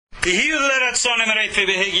May the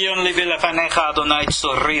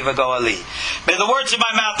words of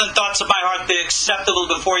my mouth and thoughts of my heart be acceptable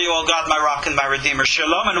before you, O God, my rock and my redeemer.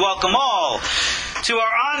 Shalom, and welcome all to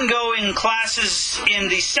our ongoing classes in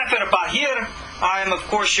the Sefer Bahir. I am, of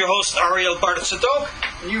course, your host, Ariel Tzadok,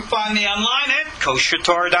 and you find me online at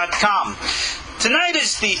KosherTorah.com. Tonight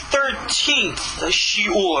is the 13th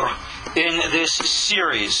shiur in this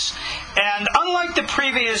series. And unlike the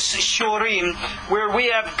previous shurim, where we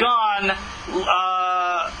have gone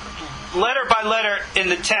letter by letter in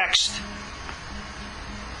the text,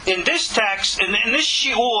 in this text, in this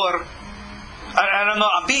shiur, I don't know,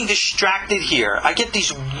 I'm being distracted here. I get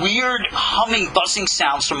these weird humming, buzzing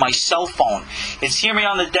sounds from my cell phone. It's here me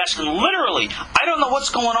on the desk, and literally, I don't know what's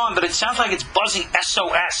going on, but it sounds like it's buzzing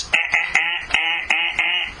SOS.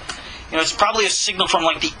 You know, it's probably a signal from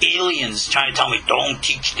like the aliens trying to tell me, don't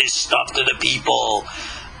teach this stuff to the people.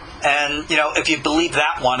 And, you know, if you believe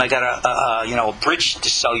that one, I got a bridge to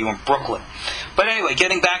sell you in Brooklyn. But anyway,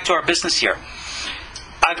 getting back to our business here.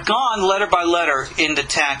 I've gone letter by letter in the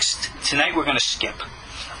text. Tonight we're going to skip.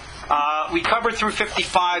 We covered through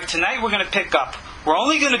 55. Tonight we're going to pick up. We're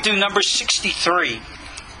only going to do number 63.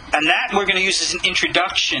 And that we're going to use as an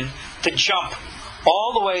introduction to jump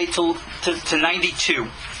all the way to 92.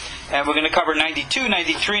 And we're going to cover 92,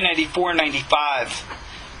 93, 94, 95.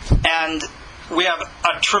 And we have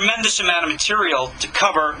a tremendous amount of material to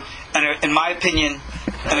cover, and in my opinion,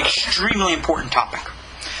 an extremely important topic.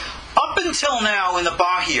 Up until now in the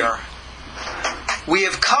Bahir, we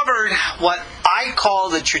have covered what I call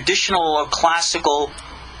the traditional or classical,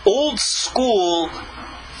 old school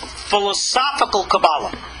philosophical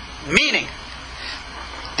Kabbalah. Meaning,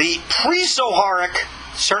 the pre-Zoharic,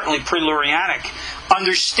 certainly pre-Lurianic,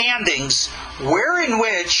 understandings wherein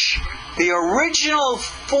which the original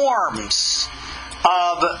forms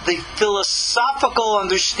of the philosophical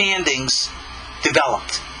understandings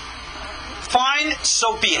developed. Fine,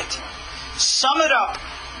 so be it. Sum it up,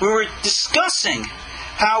 we were discussing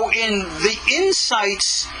how in the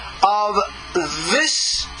insights of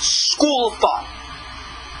this school of thought,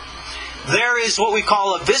 there is what we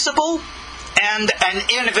call a visible and an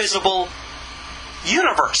invisible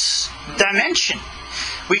universe, dimension.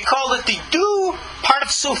 We call it the Du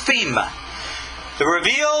Partsufim, the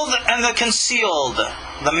revealed and the concealed,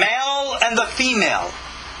 the male and the female.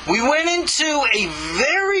 We went into a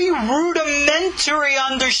very rudimentary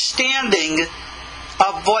understanding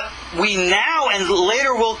of what we now and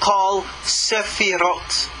later will call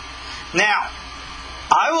Sefirot. Now,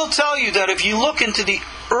 I will tell you that if you look into the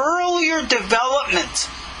earlier development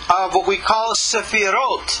of what we call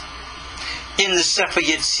Sefirot, in the Sefer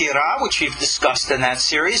Yetzirah, which we've discussed in that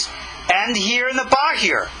series, and here in the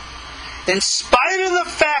Bahir, in spite of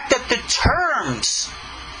the fact that the terms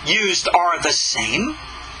used are the same,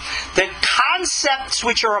 the concepts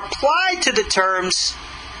which are applied to the terms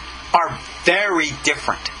are very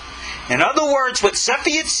different. In other words, what Sefer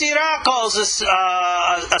Yetzirah calls a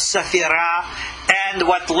Sefirah, and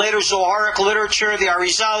what later Zoharic literature, the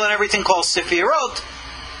Ariel and everything calls Sefirot,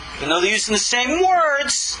 even though they're using the same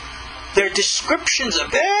words, their descriptions are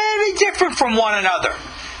very different from one another.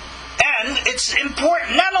 And it's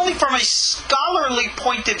important not only from a scholarly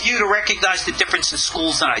point of view to recognize the difference in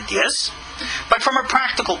schools and ideas, but from a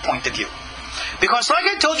practical point of view. Because like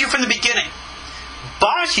I told you from the beginning,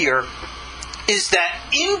 Bahir is that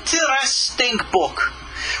interesting book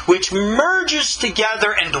which merges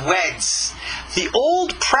together and weds the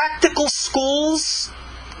old practical schools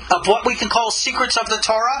of what we can call secrets of the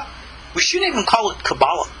Torah. We shouldn't even call it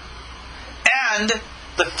Kabbalah. And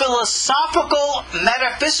the philosophical,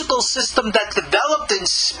 metaphysical system that developed in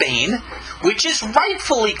Spain, which is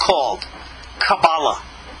rightfully called Kabbalah.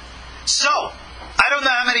 So, I don't know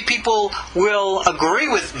how many people will agree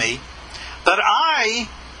with me, but I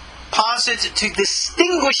posit to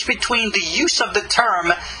distinguish between the use of the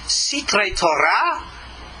term Sitrei Torah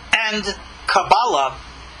and Kabbalah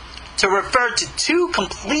to refer to two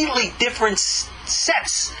completely different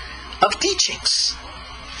sets of teachings.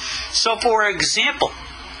 So, for example,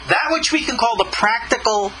 that which we can call the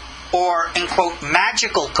practical or, in quote,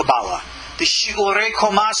 magical Kabbalah, the Shiurei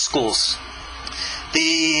Koma schools,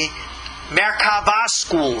 the Merkava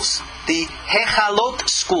schools, the Hechalot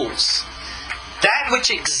schools, that which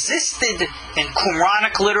existed in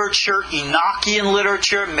Qumranic literature, Enochian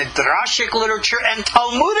literature, Midrashic literature, and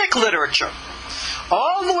Talmudic literature,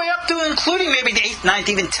 all the way up to including maybe the 8th, 9th,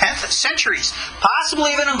 even 10th centuries,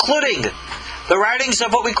 possibly even including the writings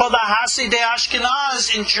of what we call the Hasidei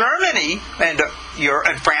Ashkenaz in Germany and Europe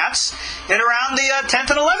and France in around the 10th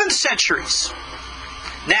and 11th centuries.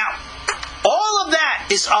 Now, all of that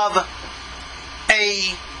is of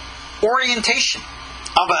a orientation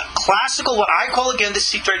of a classical, what I call again the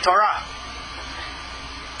Sefer Torah.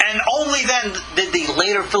 And only then did the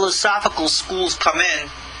later philosophical schools come in,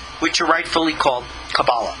 which are rightfully called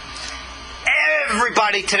Kabbalah.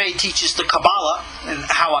 Everybody today teaches the Kabbalah, and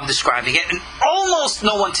how I'm describing it, and almost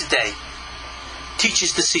no one today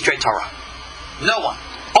teaches the Sefer Torah. No one.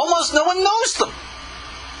 Almost no one knows them.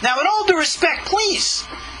 Now, in all due respect, please,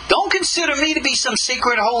 don't consider me to be some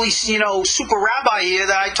sacred, holy, super rabbi here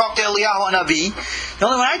that I talk to Eliyahu Hanavi. The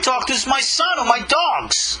only one I talk to is my son or my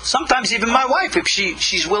dogs. Sometimes even my wife, if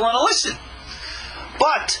she's willing to listen.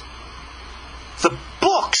 But the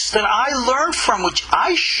books that I learned from, which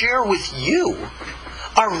I share with you,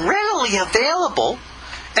 are readily available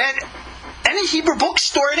at any Hebrew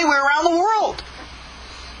bookstore anywhere around the world.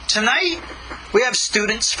 Tonight, we have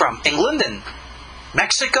students from England and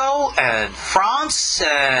Mexico and France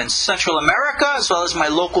and Central America, as well as my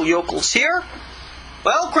local yokels here.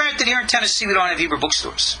 Well, granted, here in Tennessee we don't have Hebrew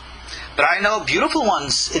bookstores. But I know beautiful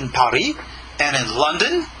ones in Paris and in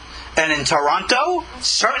London and in Toronto,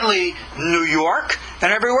 certainly New York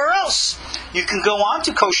and everywhere else. You can go on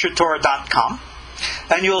to KosherTorah.com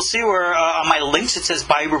and you'll see where on my links it says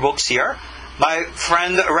Buy Hebrew Books here. My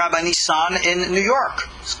friend Rabbi Nissan in New York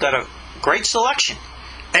has got a great selection.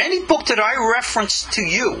 Any book that I reference to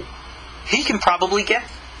you, he can probably get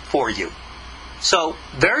for you. So,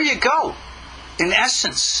 there you go. In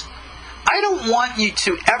essence, I don't want you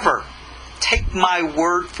to ever take my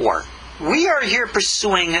word for it. We are here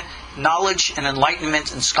pursuing knowledge and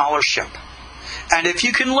enlightenment and scholarship. And if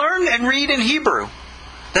you can learn and read in Hebrew,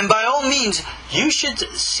 then by all means, you should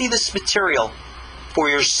see this material for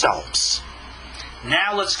yourselves.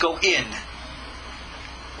 Now let's go in.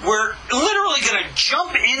 We're literally going to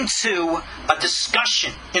jump into a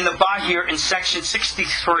discussion in the Bahir in section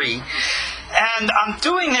 63. And I'm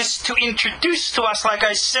doing this to introduce to us, like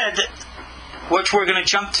I said, which we're going to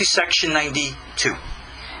jump to section 92.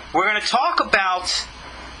 We're going to talk about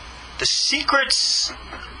the secrets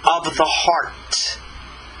of the heart.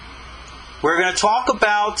 We're going to talk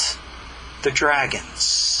about the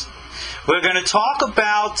dragons. We're going to talk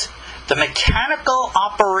about the mechanical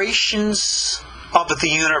operations of the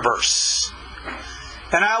universe.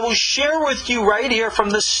 And I will share with you right here from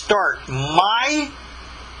the start my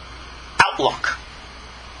outlook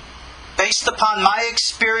based upon my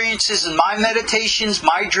experiences and my meditations,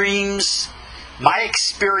 my dreams, my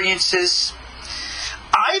experiences.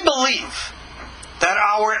 I believe that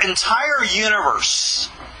our entire universe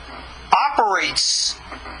operates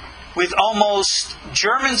with almost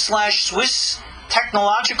German/Swiss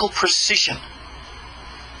technological precision,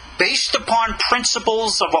 based upon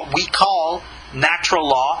principles of what we call natural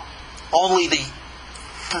law, only the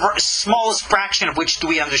smallest fraction of which do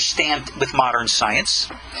we understand with modern science,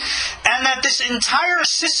 and that this entire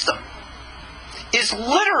system is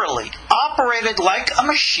literally operated like a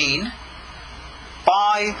machine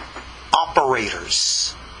by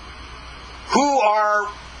operators who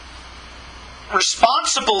are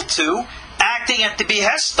responsible to, acting at the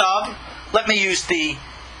behest of, let me use the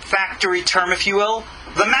factory term if you will,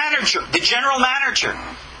 the manager, the general manager,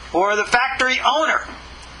 or the factory owner.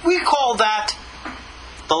 We call that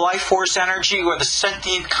the life force energy or the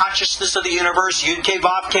sentient consciousness of the universe. Yud-Ke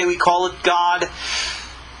Vav-Ke, we call it God.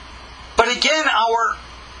 But again, our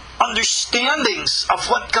understandings of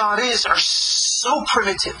what God is are so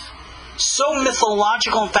primitive, so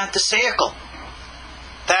mythological and phantasaical,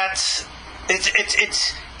 that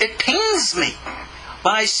it pains me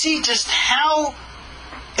when I see just how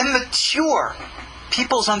immature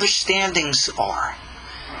people's understandings are.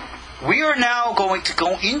 We are now going to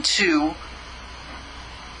go into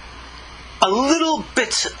a little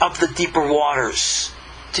bit of the deeper waters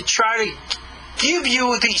to try to give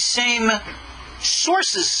you the same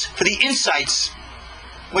sources for the insights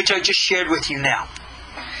which I just shared with you now.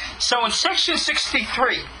 So in section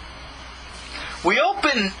 63, we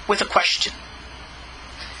open with a question.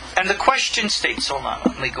 And the question states, hold on,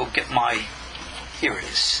 let me go get my, here it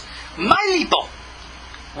is. My libo,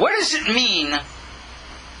 what does it mean?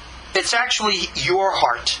 It's actually your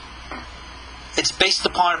heart. It's based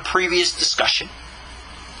upon a previous discussion.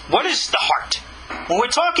 What is the heart? When we're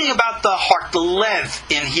talking about the heart, the lev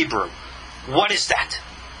in Hebrew, what is that?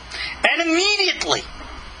 And immediately,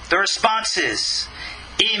 the response is,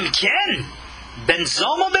 Im ken,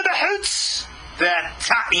 benzoma bebehutz,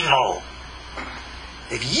 v'ta'imo.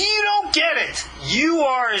 If you don't get it, you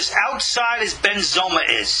are as outside as benzoma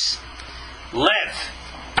is. Lev.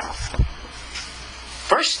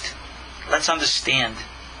 First, let's understand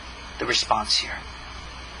the response here.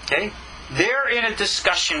 Okay? They're in a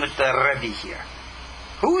discussion with the Rebbe here.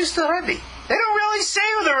 Who is the Rebbe? They don't really say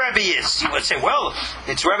who the Rebbe is. You would say, well,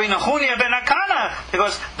 it's Rebbe Nehunia ben Akana,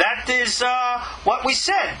 because that is what we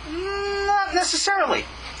said. Not necessarily.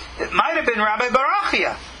 It might have been Rabbi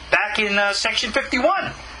Barachia back in section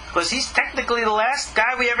 51, because he's technically the last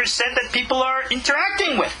guy we ever said that people are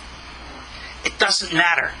interacting with. It doesn't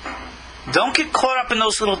matter. Don't get caught up in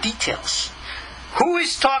those little details. Who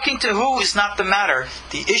is talking to who is not the matter.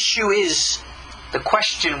 The issue is, the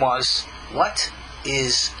question was, what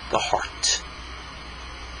is the heart?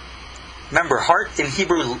 Remember, heart in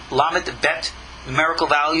Hebrew, lamed bet, numerical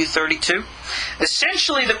value 32.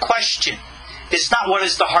 Essentially the question is not what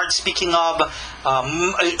is the heart speaking of,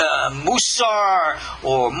 musar,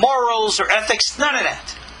 or morals, or ethics, none of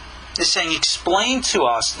that. It's saying, explain to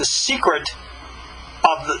us the secret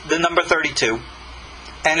of the number 32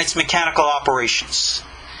 and its mechanical operations.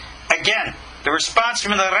 Again, the response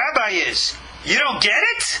from the rabbi is, you don't get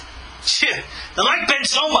it? They're like Ben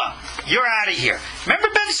Zoma. You're out of here. Remember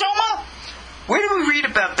Ben Zoma? Where do we read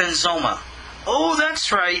about Ben Zoma? Oh,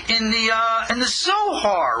 that's right, in the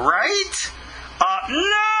Zohar, right?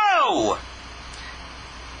 No!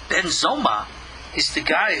 Ben Zoma is the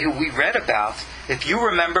guy who we read about, if you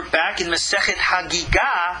remember, back in Masechet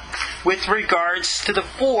Hagigah, with regards to the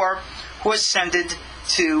 4 who ascended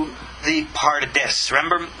to the Pardes.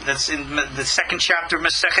 Remember, that's in the 2nd chapter of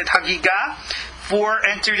Masechet Hagigah. 4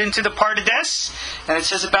 entered into the Pardes, and it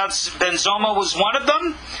says about Ben Zoma was one of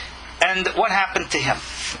them. And what happened to him?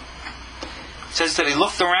 It says that he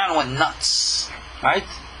looked around and went nuts. Right?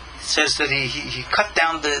 It says that he cut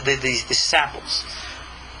down the samples.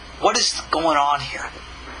 What is going on here?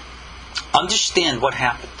 Understand what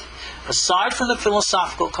happened. Aside from the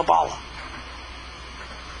philosophical Kabbalah,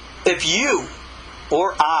 if you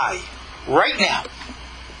or I, right now,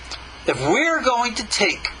 if we're going to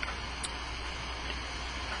take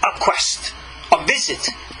a quest, a visit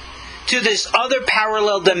to this other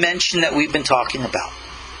parallel dimension that we've been talking about,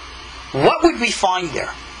 what would we find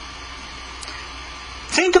there?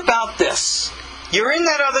 Think about this. You're in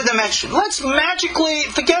that other dimension. Let's magically,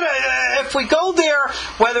 forget if we go there,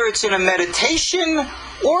 whether it's in a meditation,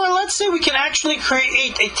 or let's say we can actually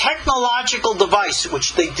create a technological device,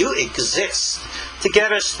 which they do exist, to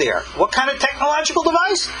get us there. What kind of technological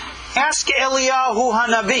device? Ask Eliyahu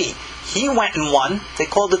Hanavi. He went in one. They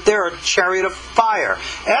called it there a chariot of fire.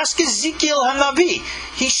 Ask Ezekiel Hanavi.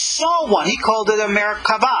 He saw one. He called it a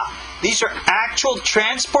Merkabah. These are actual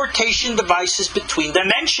transportation devices between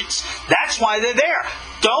dimensions. That's why they're there.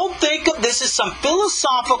 Don't think of this as some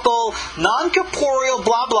philosophical, non-corporeal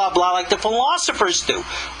blah blah blah like the philosophers do.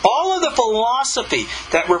 All of the philosophy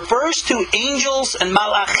that refers to angels and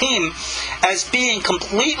malachim as being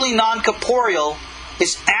completely non-corporeal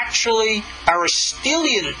is actually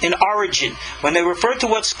Aristotelian in origin, when they refer to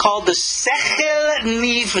what's called the sechel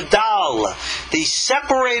nivdal, the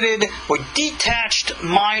separated or detached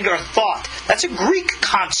mind or thought. That's a Greek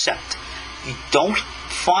concept. You don't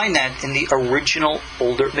find that in the original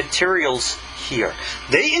older materials here.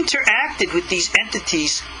 They interacted with these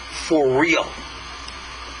entities for real.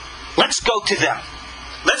 Let's go to them.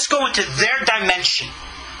 Let's go into their dimension.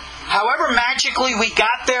 However magically we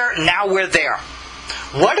got there, now we're there.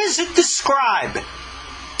 What does it describe?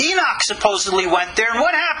 Enoch supposedly went there, and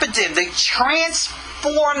what happened to him? They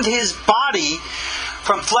transformed his body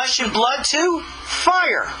from flesh and blood to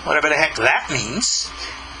fire, whatever the heck that means.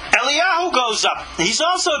 Eliyahu goes up. He's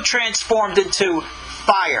also transformed into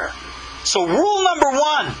fire. So rule number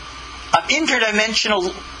 1 of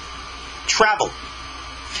interdimensional travel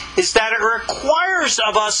is that it requires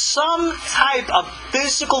of us some type of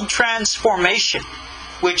physical transformation,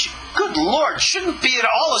 which, good Lord, shouldn't be at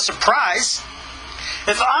all a surprise.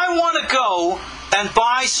 If I want to go and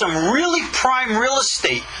buy some really prime real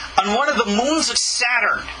estate on one of the moons of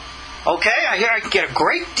Saturn, okay, I hear I can get a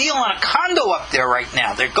great deal on a condo up there right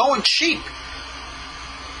now. They're going cheap.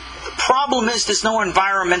 The problem is there's no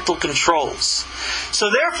environmental controls.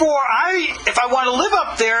 So therefore, if I want to live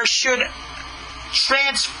up there, should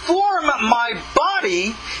transform my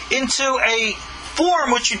body into a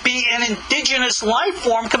form which would be an indigenous life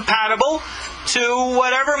form compatible to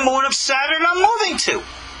whatever moon of Saturn I'm moving to.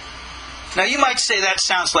 Now you might say that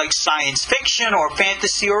sounds like science fiction or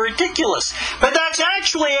fantasy or ridiculous, but that's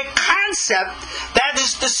actually a concept that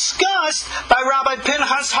is discussed by Rabbi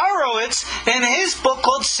Pinchas Horowitz in his book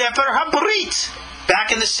called Sefer HaBrit,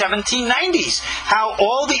 back in the 1790s, how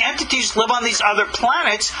all the entities live on these other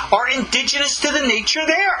planets are indigenous to the nature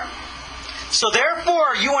there. So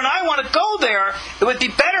therefore, you and I want to go there. It would be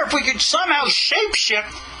better if we could somehow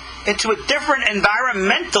shapeshift into a different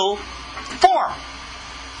environmental form.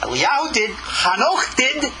 Eliyahu did, Enoch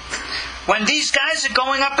did. When these guys are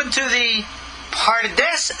going up into the part of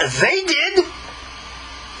this? They did.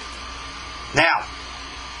 Now,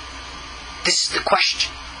 this is the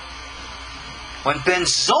question. When Ben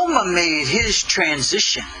Zoma made his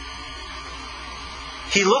transition,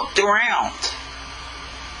 he looked around,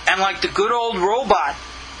 and like the good old robot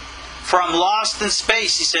from Lost in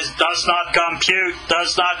Space, he says, does not compute,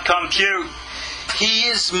 does not compute.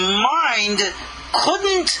 His mind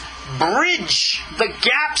couldn't bridge the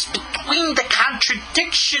gaps between the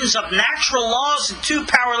contradictions of natural laws in two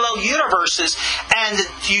parallel universes, and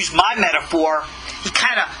to use my metaphor, he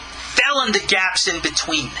kind of fell in the gaps in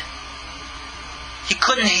between. He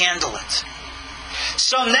couldn't handle it.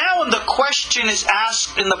 So now when the question is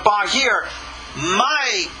asked in the Bahir,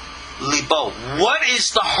 my libo, what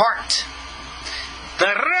is the heart? The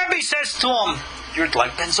Rebbe says to him, you're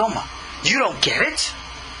like Ben Zoma. You don't get it?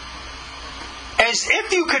 As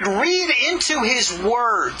if you could read into his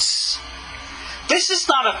words. This is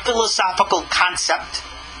not a philosophical concept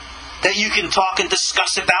that you can talk and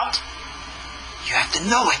discuss about. You have to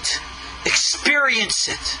know it. Experience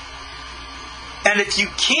it. And if you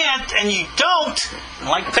can't and you don't,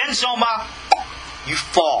 like Ben Zoma, you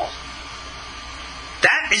fall.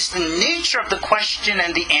 That is the nature of the question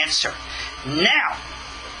and the answer. Now,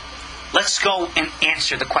 let's go and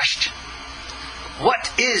answer the question.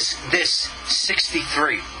 What is this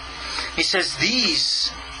 63? He says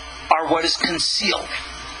these are what is concealed.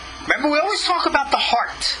 Remember, we always talk about the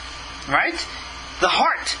heart, right? The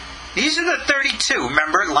heart. These are the 32.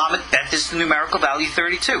 Remember, Lamed Bet is the numerical value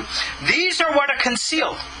 32. These are what are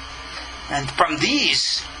concealed. And from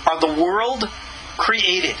these are the world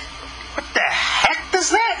created. What the heck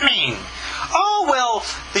does that mean? Oh, well,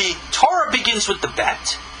 the Torah begins with the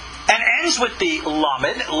Bet and ends with the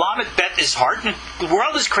Lamed. Lamed Bet is heart, and the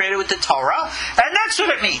world is created with the Torah, and that's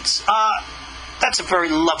what it means. That's a very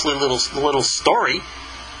lovely little story.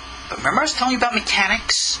 But remember I was telling you about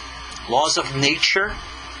mechanics, laws of nature?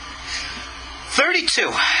 32.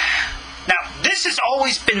 Now, this has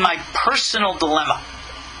always been my personal dilemma.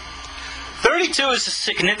 32 is a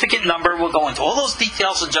significant number. We'll go into all those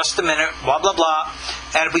details in just a minute, blah, blah, blah.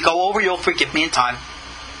 And if we go over, you'll forgive me in time.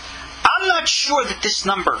 I'm not sure that this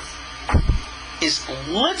number is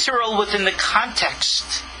literal within the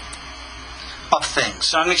context of things.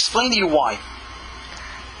 So I'm going to explain to you why.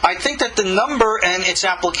 I think that the number and its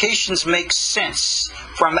applications make sense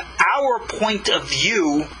from our point of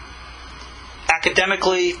view,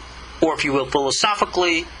 academically, or if you will,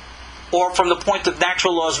 philosophically, or from the point of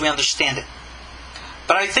natural laws we understand it.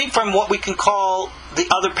 But I think from what we can call the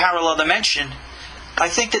other parallel dimension, I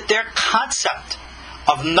think that their concept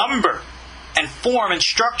of number and form and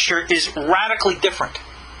structure is radically different.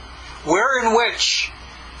 Wherein which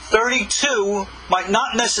 32 might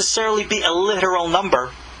not necessarily be a literal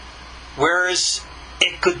number, whereas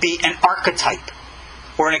it could be an archetype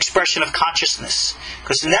or an expression of consciousness.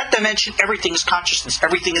 Because in that dimension, everything is consciousness,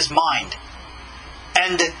 everything is mind.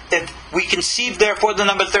 And if we conceive, therefore, the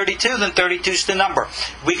number 32, then 32 is the number.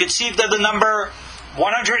 If we conceive of the number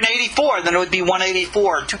 184, then it would be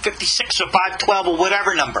 184, 256, or 512, or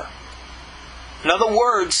whatever number. In other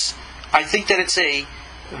words, I think that it's a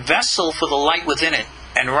vessel for the light within it.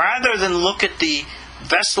 And rather than look at the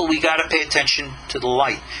vessel, we got to pay attention to the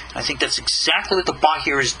light. And I think that's exactly what the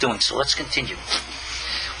Bahir is doing. So let's continue.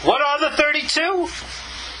 What are the 32?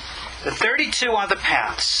 The 32 are the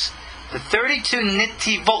paths. The 32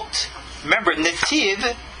 netivot. Remember,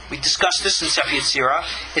 netiv, we discussed this in Sefer Yetzirah,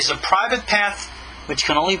 is a private path which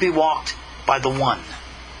can only be walked by the one.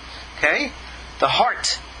 Okay? The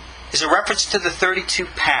heart is a reference to the 32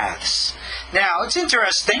 paths. Now, it's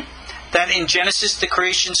interesting that in Genesis, the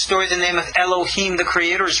creation story, the name of Elohim, the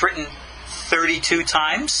Creator, is written 32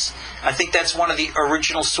 times. I think that's one of the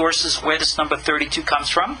original sources where this number 32 comes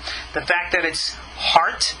from. The fact that it's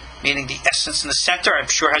heart, meaning the essence in the center, I'm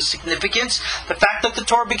sure has significance. The fact that the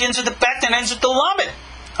Torah begins with the Bet and ends with the Lamed,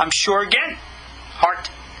 I'm sure again, heart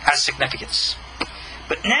has significance.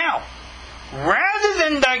 But now, rather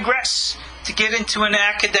than digress to get into an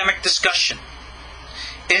academic discussion,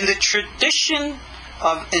 in the tradition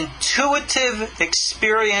of intuitive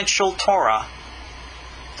experiential Torah,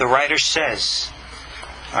 the writer says,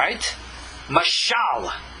 right?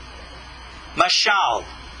 Mashal.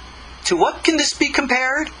 To what can this be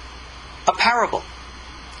compared? A parable.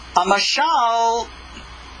 A mashal,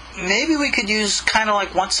 maybe we could use kind of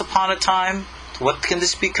like once upon a time. To what can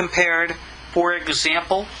this be compared? For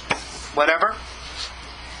example, whatever.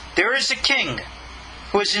 There is a king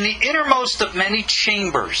who is in the innermost of many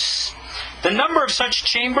chambers. The number of such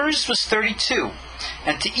chambers was 32,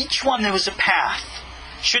 and to each one there was a path.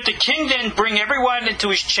 Should the king then bring everyone into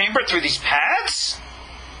his chamber through these paths?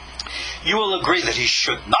 you will agree that he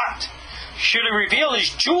should not. Should he reveal his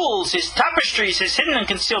jewels, his tapestries, his hidden and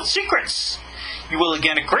concealed secrets, you will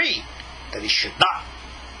again agree that he should not.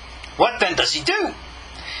 What then does he do?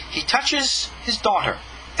 He touches his daughter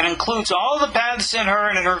and includes all the paths in her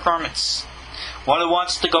and in her garments. One who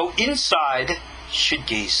wants to go inside should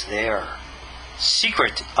gaze there.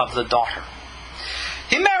 Secret of the daughter.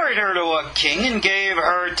 He married her to a king and gave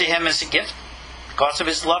her to him as a gift. Because of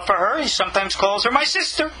his love for her, he sometimes calls her my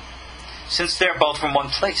sister, since they're both from one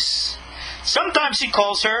place. Sometimes he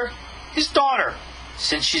calls her his daughter,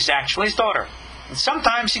 since she's actually his daughter. And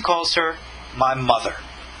sometimes he calls her my mother.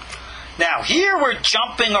 Now, here we're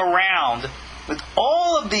jumping around with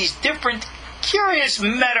all of these different curious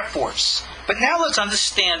metaphors. But now let's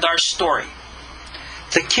understand our story.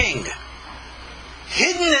 The king,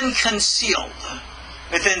 hidden and concealed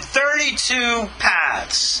within 32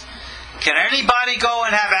 paths. Can anybody go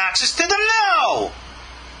and have access to them? No!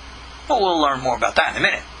 Well, we'll learn more about that in a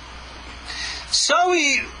minute. So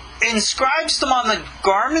he inscribes them on the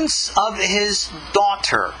garments of his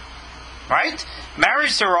daughter. Right?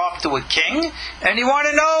 Marries her off to a king. And you want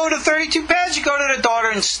to know the 32 paths? You go to the daughter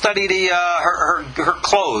and study her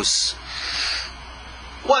clothes.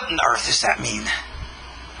 What on earth does that mean?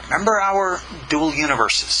 Remember our dual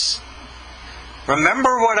universes.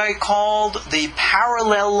 Remember what I called the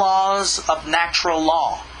parallel laws of natural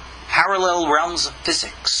law. Parallel realms of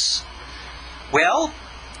physics. Well,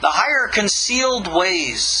 the higher concealed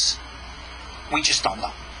ways, we just don't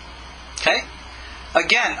know. Okay?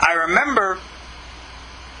 Again, I remember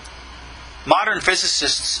modern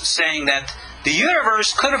physicists saying that the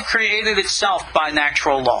universe could have created itself by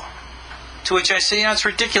natural law. To which I say, it's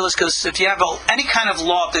ridiculous, because if you have any kind of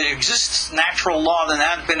law that exists, natural law, then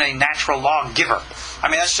that would have been a natural law giver. I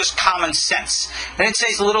mean, that's just common sense. And it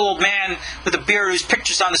says a little old man with a beard whose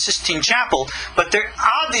picture's on the Sistine Chapel, but there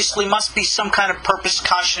obviously must be some kind of purpose,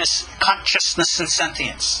 consciousness, and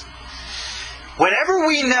sentience. Whatever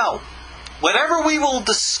we know, whatever we will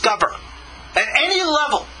discover, at any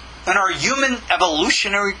level in our human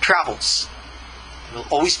evolutionary travels, there will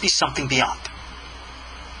always be something beyond.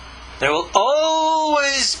 There will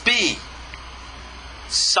always be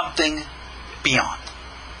something beyond.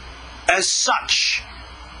 As such,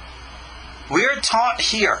 we are taught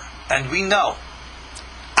here, and we know,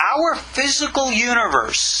 our physical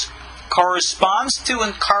universe corresponds to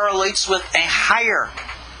and correlates with a higher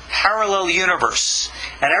parallel universe.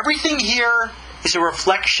 And everything here is a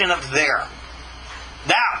reflection of there.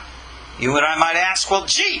 Now, you and I might ask, well,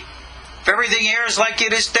 gee, if everything here is like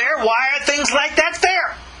it is there, why are things like that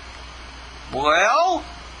there? Well,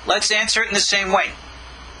 let's answer it in the same way.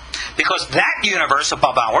 Because that universe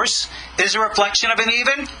above ours is a reflection of an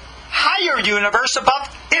even higher universe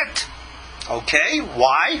above it. Okay,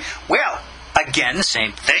 why? Well, again, the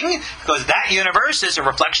same thing. Because that universe is a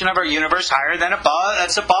reflection of our universe higher than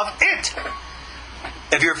that's above it.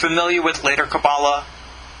 If you're familiar with later Kabbalah,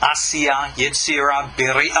 Asiya, Yetzirah,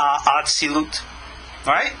 Biri'ah, Atzilut.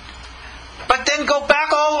 Right? But then go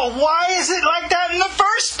back, why is it like that in the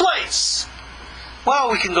first place?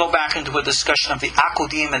 Well, we can go back into a discussion of the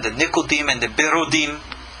Akudim and the Nikodim and the Birudim.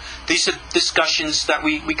 These are discussions that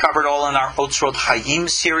we covered all in our Otzrot Hayim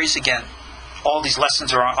series. Again, all these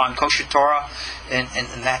lessons are on Kosher Torah in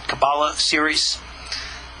that Kabbalah series.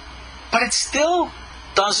 But it still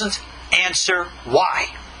doesn't answer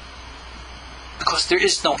why. Because there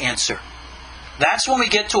is no answer. That's when we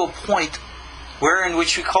get to a point in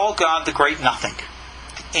which we call God the great nothing.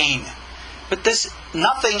 The Ein. But this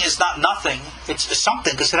nothing is not nothing. It's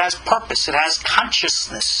something because it has purpose. It has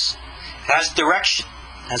consciousness. It has direction.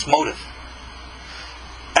 It has motive.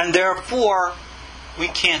 And therefore, we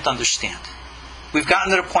can't understand. We've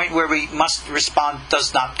gotten to the point where we must respond,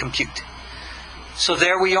 does not compute. So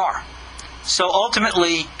there we are. So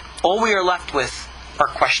ultimately, all we are left with are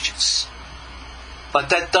questions. But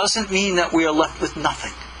that doesn't mean that we are left with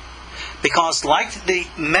nothing. Because like the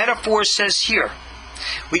metaphor says here,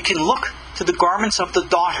 we can look to the garments of the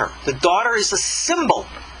daughter. The daughter is a symbol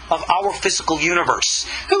of our physical universe,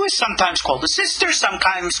 who is sometimes called a sister,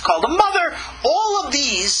 sometimes called a mother. All of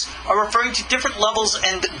these are referring to different levels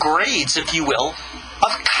and grades, if you will,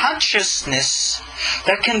 of consciousness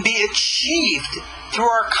that can be achieved through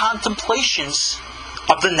our contemplations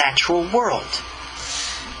of the natural world.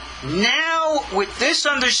 Now, with this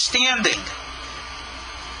understanding,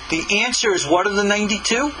 the answer is, what are the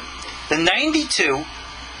 92? The 92,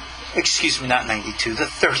 the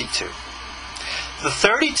 32. The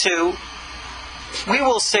 32 we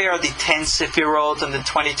will say are the 10 Sefirot and the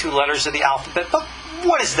 22 letters of the alphabet. But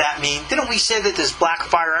what does that mean? Didn't we say that there's black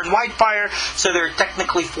fire and white fire? So there are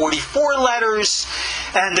technically 44 letters.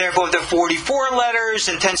 And therefore, if there are 44 letters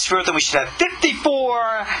and 10 Sefirot, then we should have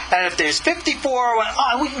 54. And if there's 54,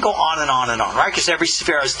 we can go on and on and on, right? Because every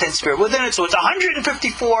Sefer has 10 Sefirot within it. So it's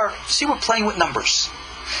 154. See, we're playing with numbers.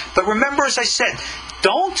 But remember, as I said,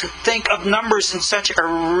 don't think of numbers in such a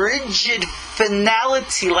rigid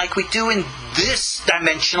finality like we do in this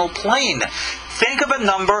dimensional plane. Think of a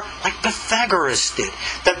number like Pythagoras did,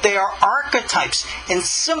 that they are archetypes and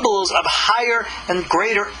symbols of higher and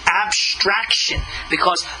greater abstraction.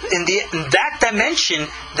 Because in that dimension,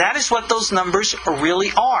 that is what those numbers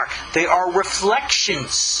really are. They are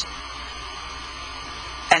reflections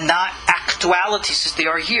and not actualities as they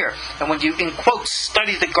are here. And when you, in quotes,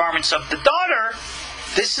 study the garments of the daughter,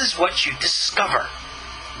 this is what you discover.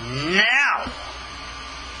 Now,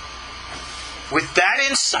 with that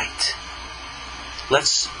insight,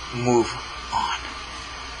 let's move on.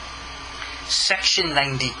 Section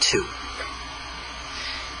 92.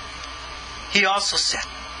 He also said,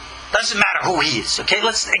 doesn't matter who he is, okay?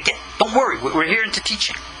 Don't worry, we're here into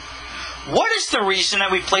teaching. What is the reason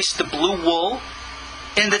that we place the blue wool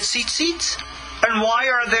in the tzitzit? And why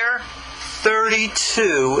are there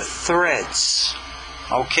 32 threads?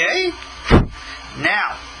 Okay?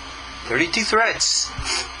 Now, 32 threads.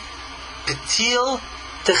 Petil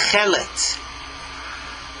tekhelet.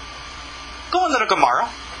 Go into the Gemara.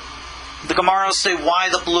 The Gemara will say, why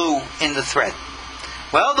the blue in the thread?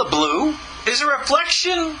 Well, the blue is a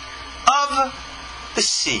reflection of the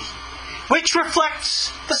sea, which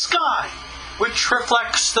reflects the sky, which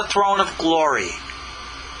reflects the throne of glory.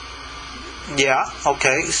 Yeah,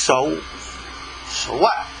 okay, so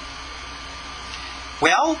what?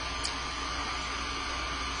 Well,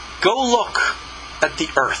 go look at the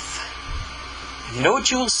earth. You know what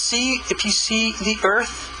you will see if you see the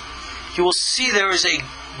earth? You will see there is a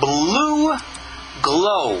blue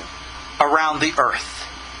glow around the earth.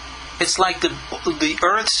 It's like the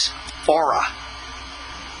earth's aura.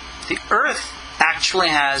 The earth actually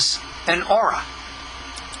has an aura.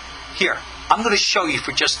 Here, I'm going to show you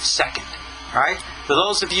for just a second. Alright? For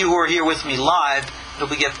those of you who are here with me live, you'll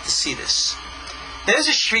be able to see this. There's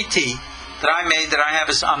a shriti that I made that I have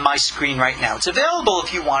on my screen right now. It's available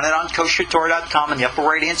if you want it on KosherTorah.com on the upper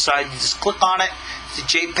right hand side. You just click on it, it's a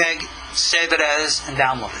JPEG, save it as, and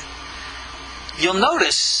download it. You'll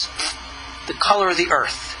notice the color of the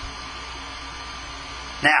earth.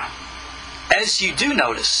 Now, as you do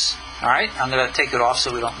notice, alright, I'm going to take it off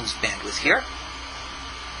so we don't lose bandwidth here.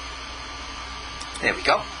 There we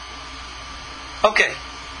go. Okay.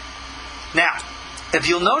 Now, if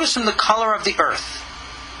you'll notice in the color of the earth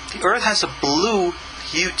has a blue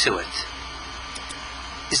hue to it.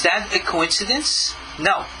 Is that a coincidence?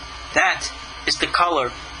 No. That is the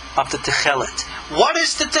color of the tekhelet. What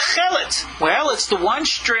is the tekhelet? Well, it's the one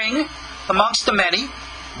string amongst the many,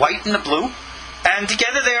 white and the blue, and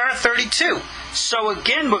together they are 32. So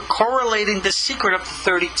again, we're correlating the secret of the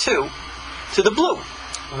 32 to the blue.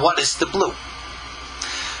 What is the blue?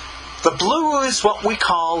 The blue is what we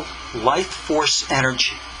call life force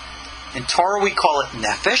energy. In Torah we call it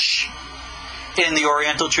nefesh. In the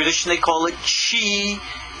Oriental tradition they call it chi.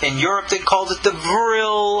 In Europe they called it the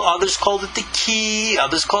vril. Others called it the ki.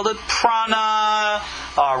 Others called it prana.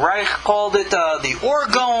 Reich called it the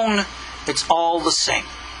orgone. It's all the same.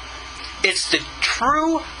 It's the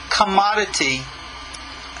true commodity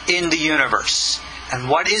in the universe. And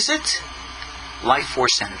what is it? Life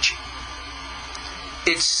force energy.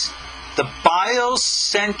 It's the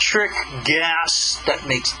biocentric gas that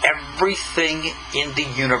makes everything in the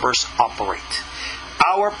universe operate.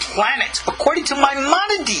 Our planet, according to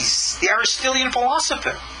Maimonides, the Aristotelian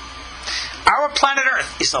philosopher, our planet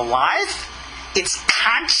Earth is alive, it's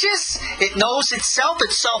conscious, it knows itself,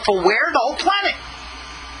 it's self-aware. The whole planet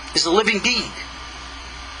is a living being.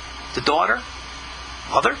 The daughter,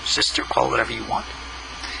 mother, sister, call it whatever you want.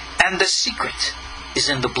 And the secret is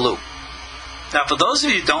in the blue. Now, for those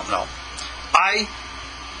of you who don't know, I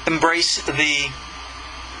embrace the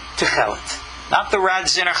tekhelet. Not the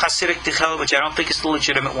Radziner Hasidic tekhelet, which I don't think is the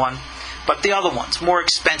legitimate one, but the other ones, more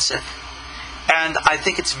expensive. And I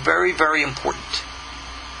think it's very, very important.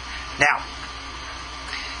 Now,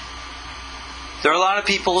 there are a lot of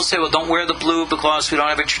people who say, well, don't wear the blue because we don't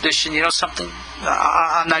have a tradition. You know something?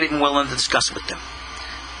 I'm not even willing to discuss it with them.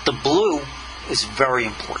 The blue is very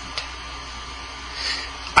important.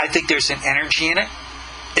 I think there's an energy in it.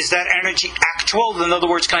 Is that energy actual? In other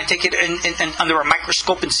words, can I take it in under a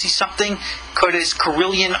microscope and see something? Could his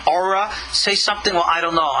Carillion aura say something? Well, I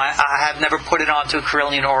don't know. I have never put it onto a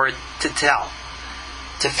Carillion aura to tell.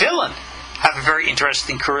 Tefillin have a very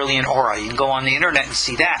interesting Carillion aura. You can go on the internet and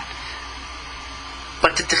see that.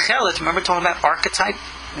 But the tekhelet, remember talking about archetype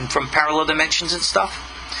and from parallel dimensions and stuff?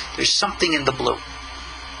 There's something in the blue.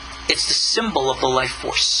 It's the symbol of the life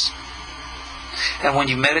force. And when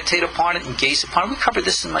you meditate upon it and gaze upon it, we covered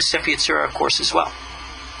this in my Sefer course as well.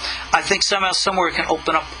 I think somehow, somewhere it can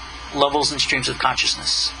open up levels and streams of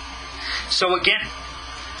consciousness. So again,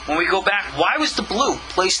 when we go back, why was the blue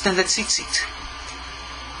placed in the tzitzit?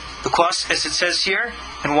 Because, as it says here,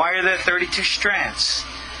 and why are there 32 strands?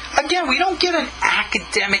 Again, we don't get an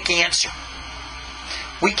academic answer.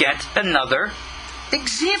 We get another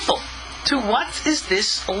example to what is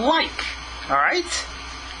this like. Alright?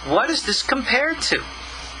 What is this compared to?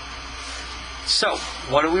 So,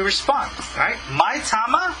 what do we respond? Alright? My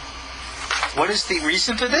Tama, what is the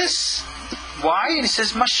reason for this? Why? And it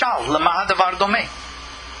says, Mashal, Lamaha Davar Domeh.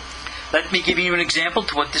 Let me give you an example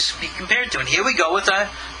to what this would be compared to. And here we go with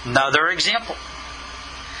another example.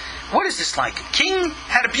 What is this like? A king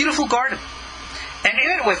had a beautiful garden. And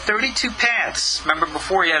in it were 32 paths. Remember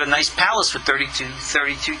before he had a nice palace with 32,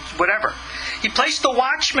 whatever. He placed a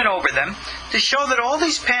watchman over them to show that all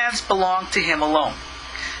these paths belonged to him alone.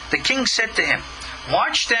 The king said to him,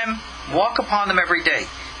 watch them, walk upon them every day.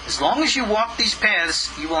 As long as you walk these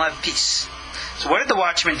paths, you will have peace. So what did the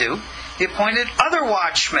watchman do? He appointed other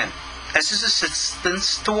watchmen as his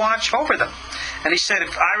assistants to watch over them. And he said,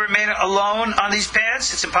 if I remain alone on these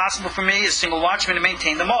paths, it's impossible for me, a single watchman, to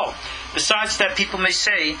maintain them all. Besides that, people may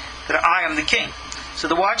say that I am the king. So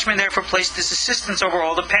the watchman therefore placed his assistants over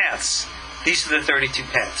all the paths. These are the 32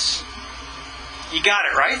 paths. You got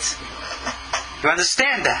it, right? You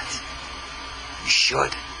understand that? You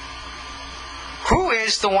should. Who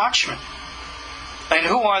is the watchman? And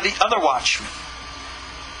who are the other watchmen?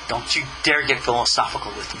 Don't you dare get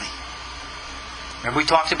philosophical with me. Remember we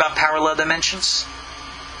talked about parallel dimensions?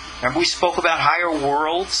 Remember we spoke about higher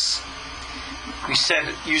worlds? We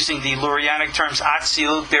said, using the Lurianic terms,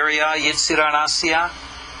 Atzilut, Beria, Yetzirah, and Asiya.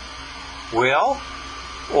 Well,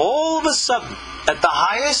 all of a sudden, at the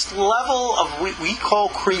highest level of what we call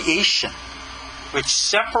creation, which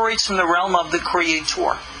separates from the realm of the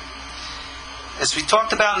Creator, as we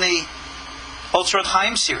talked about in the Ultra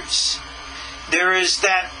Chaim series, there is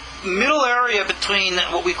that middle area between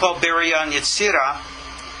what we call Beria and Yetzirah,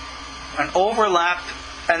 an overlap,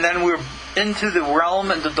 and then we're into the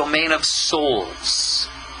realm and the domain of souls.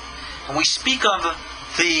 And we speak of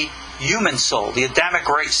the human soul, the Adamic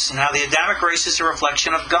race, and how the Adamic race is a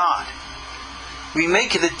reflection of God. We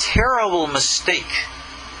make the terrible mistake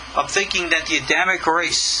of thinking that the Adamic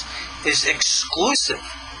race is exclusive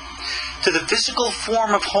to the physical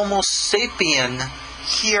form of Homo sapien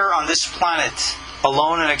here on this planet,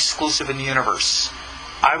 alone and exclusive in the universe.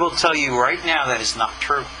 I will tell you right now that is not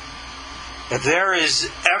true. If there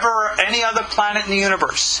is ever any other planet in the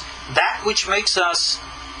universe, that which makes us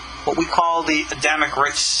what we call the Adamic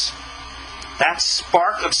race, that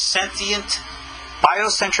spark of sentient,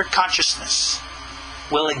 biocentric consciousness,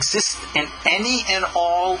 will exist in any and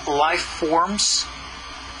all life forms,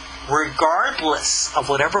 regardless of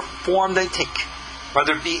whatever form they take,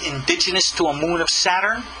 whether it be indigenous to a moon of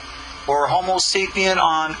Saturn, or Homo sapien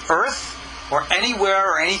on Earth, or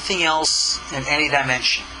anywhere or anything else in any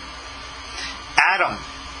dimension. Adam,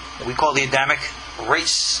 what we call the Adamic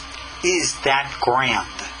race, is that grand.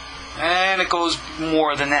 And it goes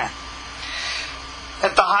more than that.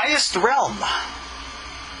 At the highest realm,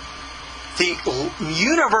 the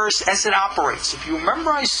universe as it operates, if you remember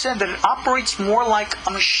I said that it operates more like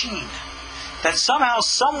a machine. That somehow,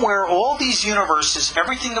 somewhere, all these universes,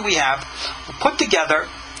 everything that we have, are put together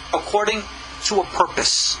according to a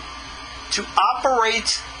purpose. To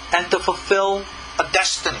operate and to fulfill a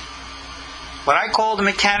destiny. What I call the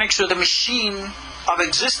mechanics or the machine of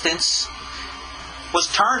existence was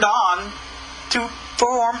turned on to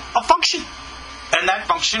perform a function. And that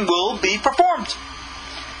function will be performed.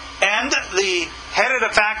 And the head of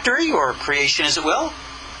the factory, or creation as it will,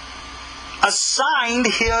 assigned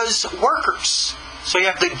his workers. So you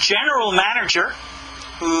have the general manager,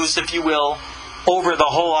 who's, if you will, over the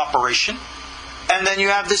whole operation. And then you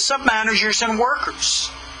have the sub-managers and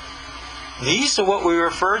workers. These are what we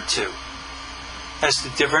refer to as the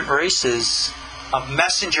different races of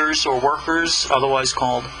messengers or workers, otherwise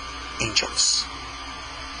called angels.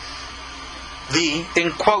 The,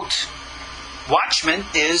 in quote, watchman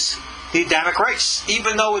is the Adamic race,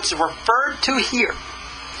 even though it's referred to here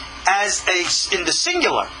as in the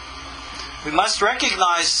singular. We must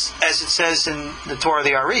recognize, as it says in the Torah of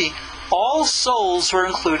the Ari, all souls were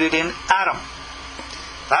included in Adam.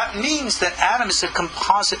 That means that Adam is a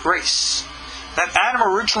composite race. that Adam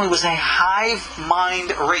originally was a hive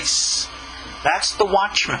mind race. That's the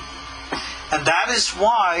watchman. And that is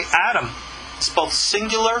why Adam is both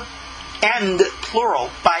singular and plural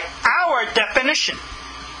by our definition.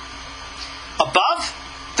 Above,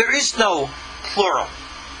 there is no plural.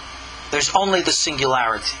 There's only the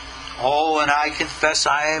singularity. Oh, and I confess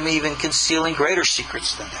I am even concealing greater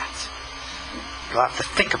secrets than that. You'll have to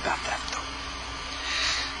think about that, though.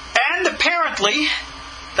 And apparently,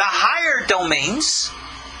 the higher domains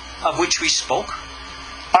of which we spoke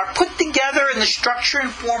are put together in the structure and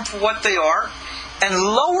form for what they are, and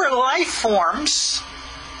lower life forms,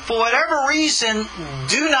 for whatever reason,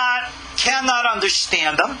 cannot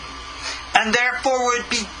understand them, and therefore would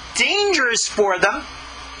be dangerous for them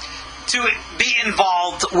to be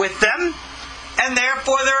involved with them, and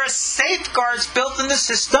therefore there are safeguards built in the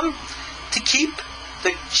system to keep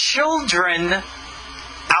the children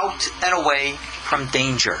out and away from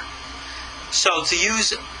danger. So to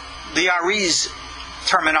use the Ari's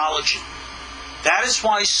terminology, that is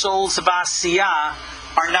why souls of Asiyah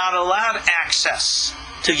are not allowed access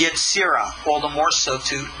to Yetzirah, all the more so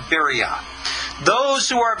to Biriah. Those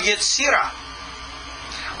who are of Yetzirah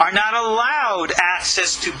are not allowed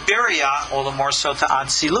access to Biriah, all the more so to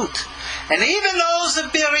Atzilut. And even those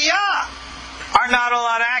of Biriah are not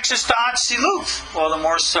allowed access to Atzilut, all the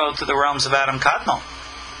more so to the realms of Adam Kadmon.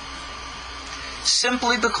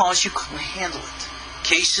 Simply because you couldn't handle it.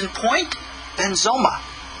 Case in point, Ben Zoma.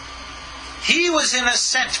 He was in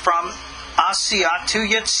ascent from Asiyah to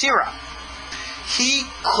Yetzirah. He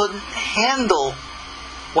couldn't handle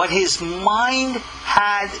what his mind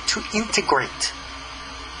had to integrate.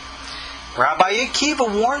 Rabbi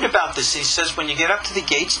Akiva warned about this. He says, when you get up to the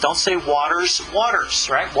gates, don't say waters, waters,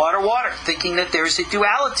 right? Water, water, thinking that there's a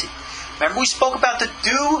duality. Remember we spoke about the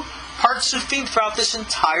du partsufim throughout this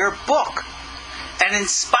entire book. And in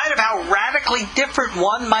spite of how radically different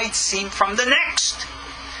one might seem from the next,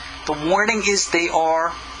 the warning is they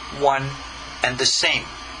are one and the same.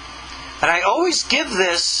 And I always give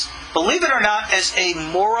this, believe it or not, as a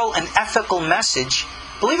moral and ethical message,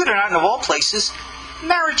 believe it or not, in of all places,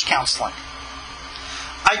 marriage counseling.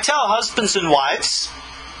 I tell husbands and wives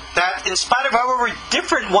that in spite of however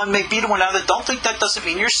different one may be to another, don't think that doesn't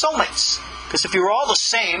mean you're soulmates. Because if you were all the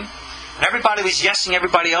same, and everybody was yesing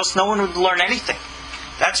everybody else, no one would learn anything.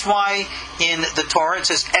 That's why in the Torah it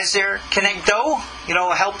says, Ezer kenegdo,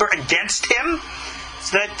 a helper against him.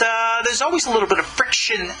 So that there's always a little bit of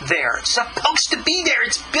friction there. It's supposed to be there.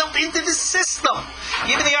 It's built into the system.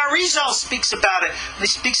 Even the Ariel speaks about it. He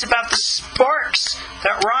speaks about the sparks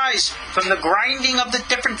that rise from the grinding of the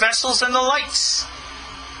different vessels and the lights.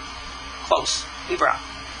 Close. Libra.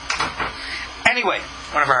 Anyway,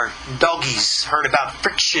 one of our doggies heard about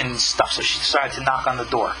friction stuff, so she decided to knock on the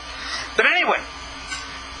door. But anyway,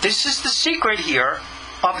 this is the secret here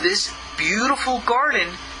of this beautiful garden,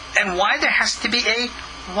 and why there has to be a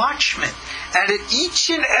watchman. And at each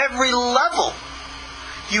and every level,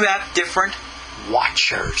 you have different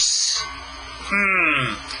watchers.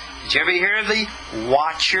 Did you ever hear of the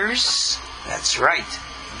watchers? That's right.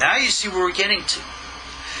 Now you see where we're getting to.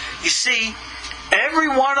 You see, every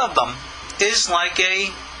one of them is like a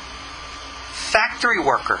factory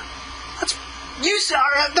worker. Let's use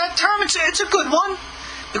that term. It's a good one.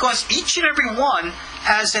 Because each and every one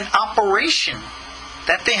has an operation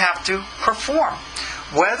that they have to perform.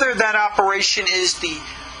 Whether that operation is the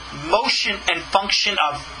motion and function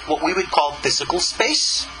of what we would call physical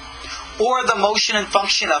space, or the motion and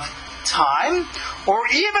function of time, or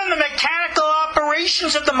even the mechanical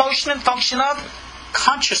operations of the motion and function of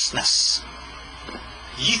consciousness.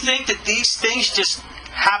 You think that these things just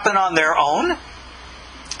happen on their own?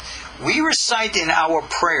 We recite in our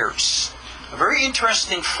prayers a very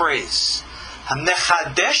interesting phrase.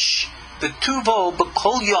 Hamechadesh b'tuvo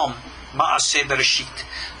b'kol yom ma'aseh bereshit.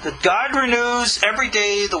 That God renews every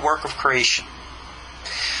day the work of creation.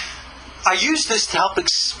 I use this to help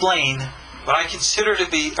explain what I consider to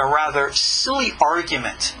be a rather silly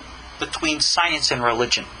argument between science and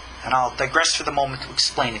religion. And I'll digress for the moment to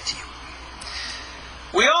explain it to you.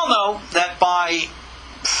 We all know that by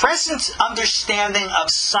present understanding of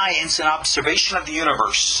science and observation of the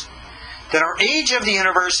universe, that our age of the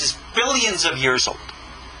universe is billions of years old.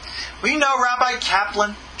 We know Rabbi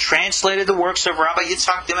Kaplan translated the works of Rabbi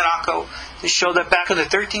Yitzhak Dimenako to show that back in the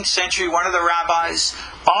 13th century, one of the rabbis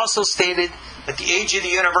also stated that the age of the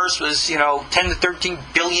universe was, 10 to 13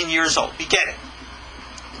 billion years old. We get it.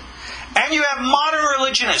 And you have modern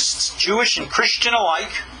religionists, Jewish and Christian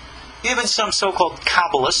alike, even some so-called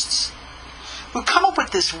Kabbalists, who come up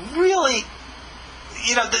with this really,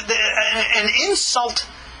 an insult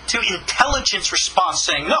to intelligence response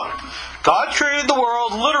saying, no, God created the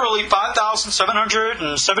world literally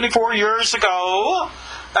 5,774 years ago,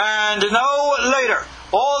 and no later.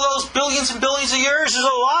 All those billions and billions of years is a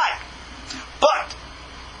lie. But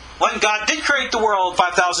when God did create the world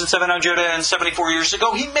 5,774 years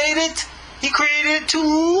ago, He created it to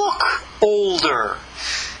look older.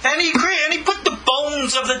 And he put the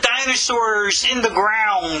bones of the dinosaurs in the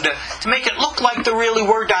ground to make it look like there really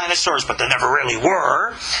were dinosaurs, but there never really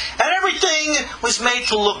were. And everything was made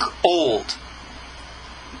to look old.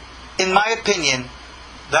 In my opinion,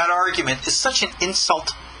 that argument is such an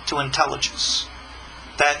insult to intelligence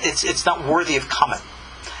that it's not worthy of comment.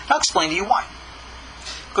 And I'll explain to you why.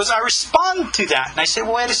 Because I respond to that and I say,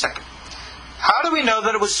 well, wait a second. How do we know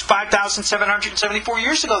that it was 5,774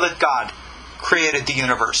 years ago that God created the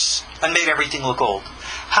universe and made everything look old?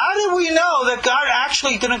 How do we know that God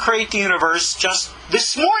actually didn't create the universe just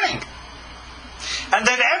this morning? And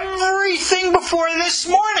that everything before this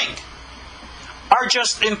morning are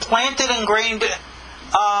just implanted, ingrained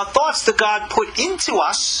thoughts that God put into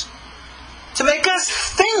us to make us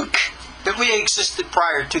think that we existed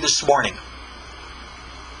prior to this morning?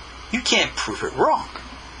 You can't prove it wrong.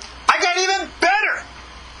 I got even better.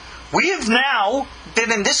 We have now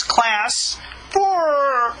been in this class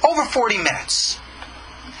for over 40 minutes.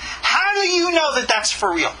 How do you know that that's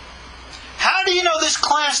for real? How do you know this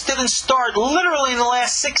class didn't start literally in the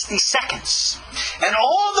last 60 seconds? And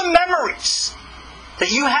all the memories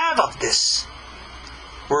that you have of this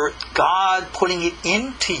were God putting it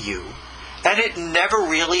into you, and it never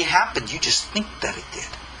really happened. You just think that it did.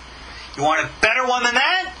 You want a better one than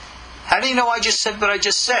that? How do you know I just said what I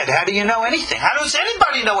just said? How do you know anything? How does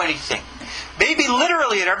anybody know anything? Maybe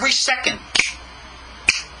literally at every second,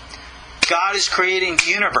 God is creating the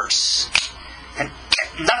universe. And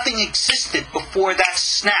nothing existed before that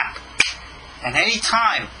snap. And any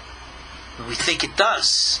time we think it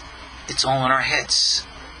does, it's all in our heads.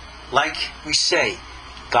 Like we say,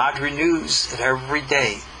 God renews at every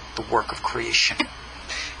day the work of creation.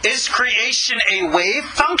 Is creation a wave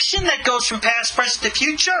function that goes from past, present to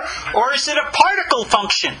future? Or is it a particle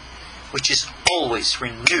function, which is always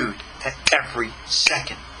renewed at every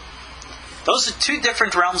second? Those are two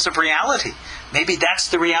different realms of reality. Maybe that's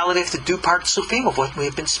the reality of the Dupart Sufim of what we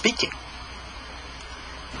have been speaking.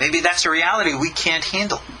 Maybe that's a reality we can't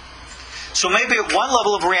handle. So maybe at one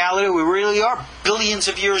level of reality we really are billions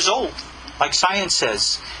of years old, like science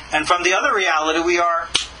says. And from the other reality we are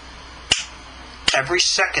every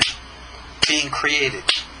second being created.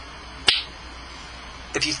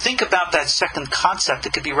 If you think about that second concept,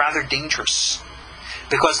 it could be rather dangerous.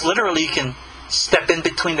 Because literally you can step in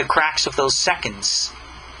between the cracks of those seconds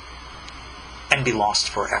and be lost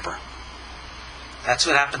forever. That's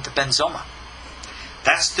what happened to Ben Zoma.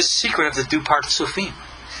 That's the secret of the Dupart Sufim.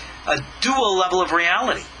 A dual level of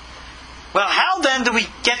reality. Well, how then do we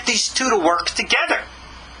get these two to work together?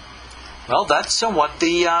 Well, that's what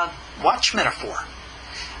the watchmen are for.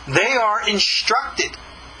 They are instructed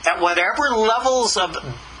at whatever levels of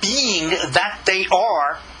being that they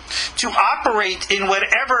are to operate in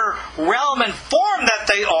whatever realm and form that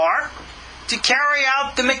they are to carry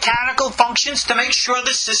out the mechanical functions to make sure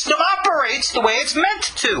the system operates the way it's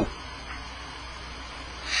meant to.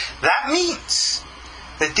 That means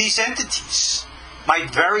that these entities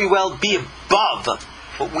might very well be above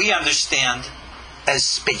what we understand as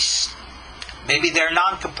space. Maybe they're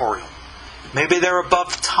non-corporeal. Maybe they're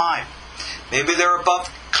above time. Maybe they're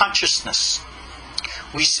above consciousness.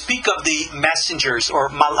 We speak of the messengers or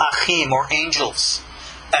malachim or angels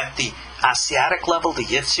at the Asiatic level, the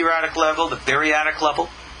Yetziratic level, the Bariatic level.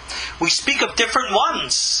 We speak of different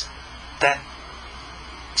ones that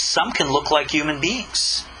some can look like human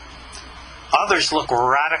beings. Others look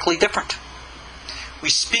radically different. We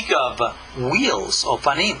speak of wheels,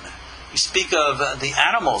 ofanim. We speak of the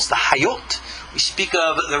animals, the hayot. We speak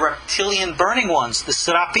of the reptilian burning ones, the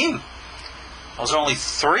seraphim. Those are only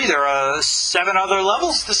 3. There are 7 other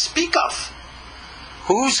levels to speak of.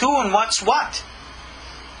 Who's who and what's what.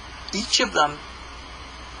 Each of them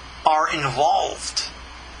are involved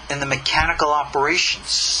in the mechanical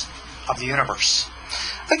operations of the universe.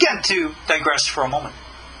 Again, to digress for a moment,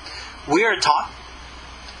 we are taught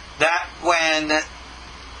that when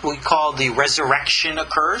we call the resurrection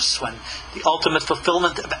occurs, when the ultimate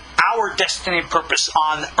fulfillment of our destiny and purpose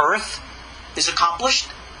on earth is accomplished,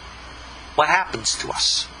 what happens to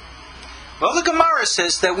us? Well, the Gemara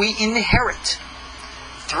says that we inherit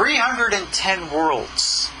 310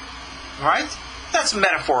 worlds. Right? That's a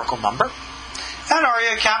metaphorical number. And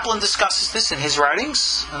Ariel Kaplan discusses this in his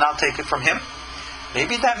writings, and I'll take it from him.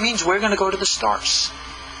 Maybe that means we're going to go to the stars.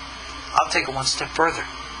 I'll take it one step further.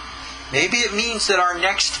 Maybe it means that our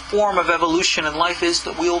next form of evolution in life is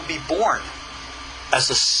that we will be born as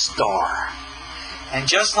a star. And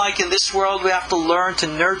just like in this world we have to learn to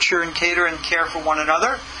nurture and cater and care for one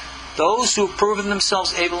another, those who have proven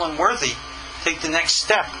themselves able and worthy take the next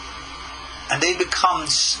step, and they become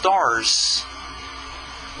stars,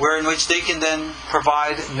 in which they can then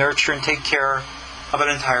provide, nurture, and take care of an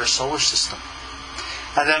entire solar system.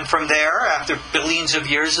 And then from there, after billions of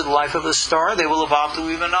years of the life of a star, they will evolve to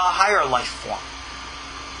even a higher life form.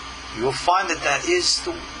 You will find that that is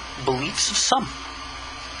the beliefs of some.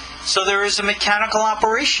 So there is a mechanical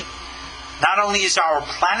operation. Not only is our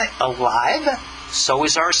planet alive, so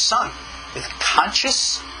is our sun, with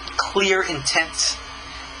conscious, clear intent.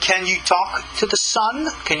 Can you talk to the sun?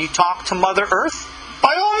 Can you talk to Mother Earth?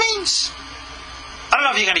 By all means. I don't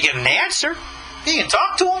know if you're going to get an answer. You can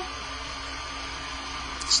talk to them.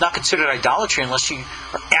 It's not considered idolatry unless you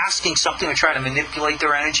are asking something or try to manipulate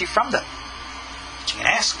their energy from them. But you can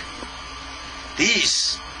ask.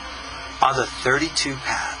 These are the 32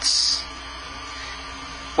 paths.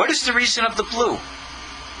 What is the reason of the blue?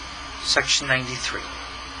 Section 93.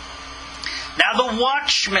 Now the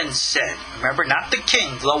watchman said, remember, not the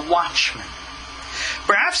king, the watchman.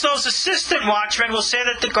 Perhaps those assistant watchmen will say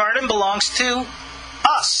that the garden belongs to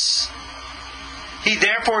us. He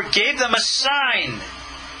therefore gave them a sign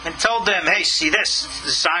and told them, hey, see this, it's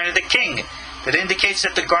the sign of the king that indicates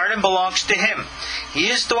that the garden belongs to him. He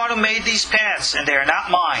is the one who made these paths, and they are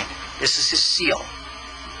not mine. This is his seal.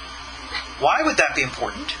 Why would that be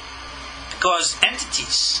important? Because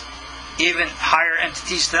entities, even higher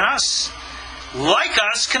entities than us, like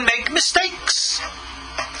us, can make mistakes.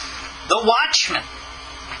 The watchmen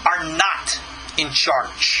are not in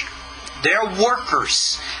charge. They're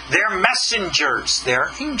workers. They're messengers.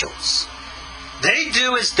 They're angels. They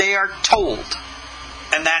do as they are told.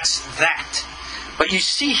 And that's that. But you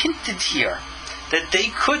see hinted here that they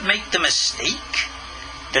could make the mistake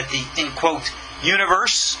that the, in quote,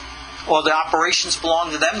 universe or the operations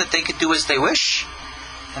belong to them, that they could do as they wish.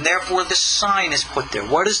 And therefore the sign is put there.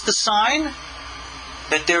 What is the sign?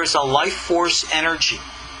 That there is a life force energy.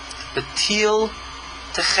 The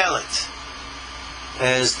tekhelet.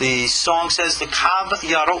 As the song says, the kav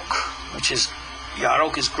yarok, which is,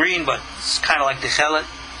 yarok is green, but it's kind of like tekhelet.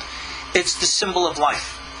 It's the symbol of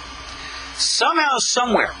life. Somehow,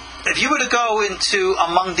 somewhere, if you were to go into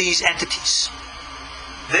among these entities,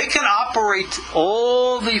 they can operate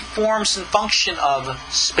all the forms and function of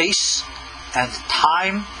space and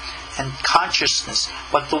time and consciousness.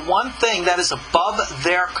 But the one thing that is above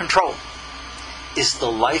their control is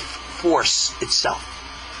the life force itself.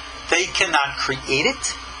 They cannot create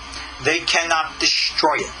it. They cannot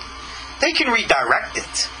destroy it. They can redirect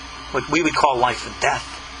it, what we would call life and death.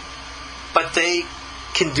 But they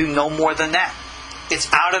can do no more than that. It's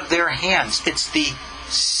out of their hands. It's the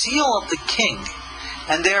seal of the king.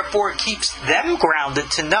 And therefore it keeps them grounded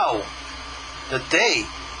to know that they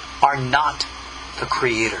are not the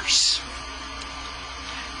creators.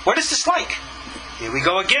 What is this like? Here we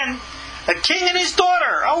go again. A king and his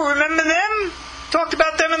daughter. Oh, remember them? Talked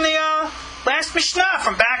about them in the last Mishnah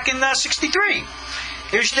from back in 63.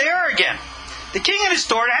 Here they are again. The king and his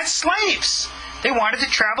daughter had slaves. They wanted to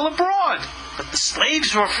travel abroad, but the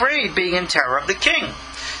slaves were afraid, being in terror of the king.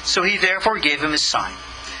 So he therefore gave him his sign.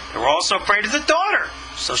 They were also afraid of the daughter,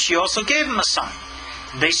 so she also gave him a sign.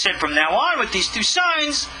 And they said, from now on, with these two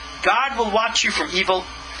signs, God will watch you from evil.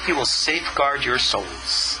 He will safeguard your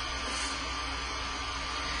souls.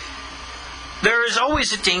 There is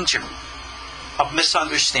always a danger of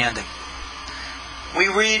misunderstanding. We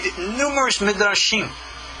read numerous midrashim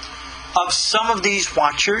of some of these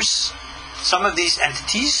watchers, some of these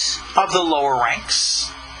entities of the lower ranks,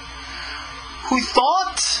 who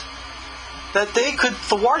thought that they could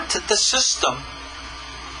thwart the system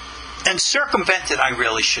and circumvent it, I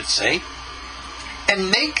really should say, and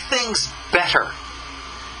make things better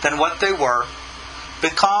than what they were,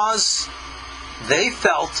 because they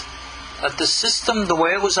felt that the system, the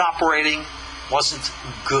way it was operating, wasn't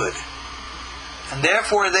good. And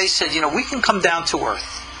therefore they said, we can come down to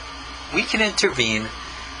earth. We can intervene.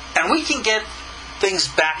 And we can get things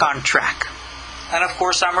back on track. And of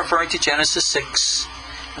course I'm referring to Genesis 6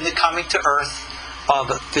 and the coming to earth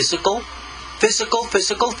of physical,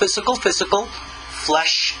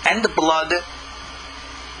 flesh and blood,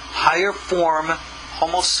 higher form,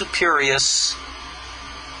 homo superius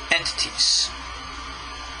entities,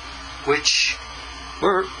 which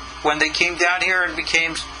were, when they came down here and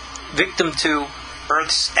became victim to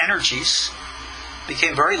Earth's energies,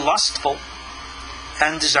 became very lustful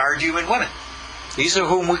and desired human women. These are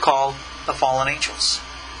whom we call the fallen angels.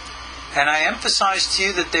 And I emphasized to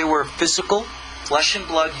you that they were physical, flesh and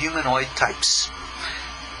blood, humanoid types.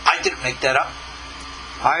 I didn't make that up.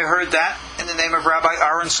 I heard that in the name of Rabbi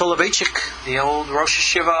Aaron Soloveitchik, the old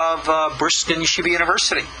Rosh Hashiva of Brisk and Yeshiva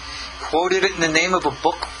University. Quoted it in the name of a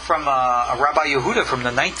book from a Rabbi Yehuda from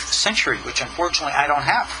the 9th century, which unfortunately I don't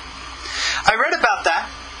have. I read about that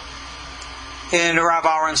in Rabbi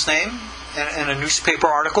Aaron's name in a newspaper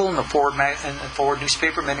article in the Forward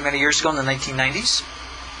newspaper many years ago in the 1990s.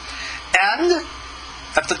 And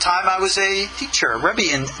at the time I was a teacher, a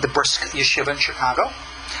Rebbe in the Brisk Yeshiva in Chicago.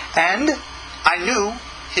 And I knew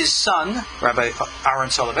his son, Rabbi Aaron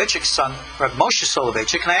Soloveitchik's son, Rabbi Moshe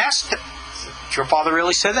Soloveitchik, and I asked him, did your father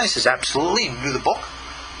really say that? He says, absolutely, he knew the book.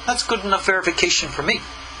 That's good enough verification for me.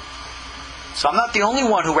 So I'm not the only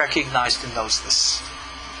one who recognized and knows this.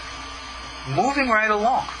 Moving right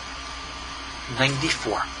along.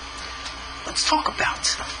 94. Let's talk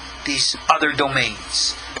about these other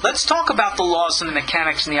domains. Let's talk about the laws and the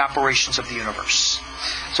mechanics and the operations of the universe.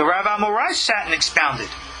 So Rabbi Morai sat and expounded.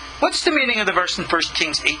 What's the meaning of the verse in 1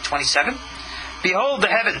 Kings 8:27? Behold the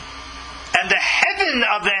heaven, and the heaven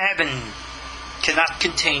of the heaven cannot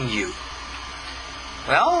contain you.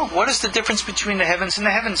 Well, what is the difference between the heavens and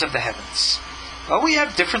the heavens of the heavens? Well, we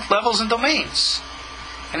have different levels and domains.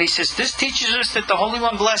 And he says, this teaches us that the Holy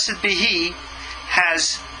One, blessed be He,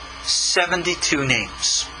 has 72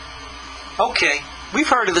 names. Okay, we've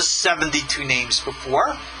heard of the 72 names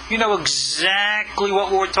before. You know exactly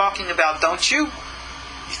what we're talking about, don't you?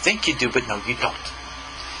 You think you do, but no, you don't.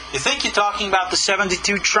 You think you're talking about the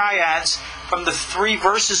 72 triads from the 3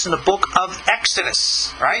 verses in the book of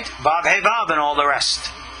Exodus, right? Vav, He, Vav, and all the rest.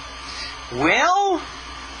 Well,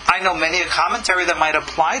 I know many a commentary that might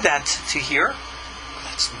apply that to here. But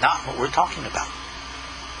that's not what we're talking about.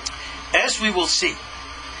 As we will see,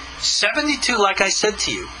 72, like I said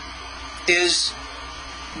to you, is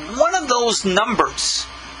one of those numbers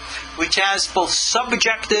which has both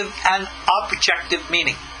subjective and objective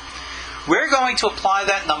meaning. We're going to apply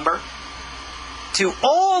that number to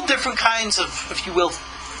all different kinds of, if you will,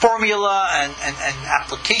 formula and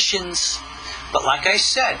applications. But like I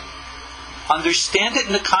said, understand it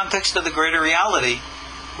in the context of the greater reality,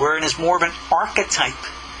 wherein it's more of an archetype,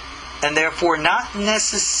 and therefore not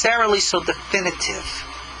necessarily so definitive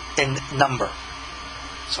in number.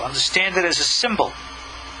 So understand it as a symbol,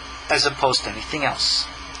 as opposed to anything else.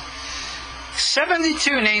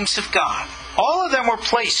 72 names of God. All of them were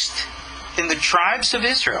placed in the tribes of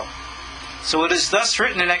Israel. So it is thus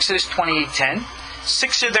written in Exodus 28:10,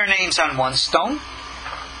 6 of their names on one stone,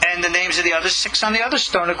 and the names of the other 6 on the other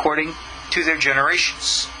stone according to their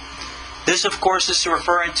generations. This, of course, is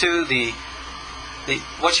referring to the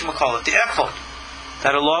ephod,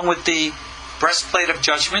 that along with the breastplate of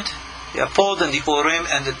judgment, the ephod and the urim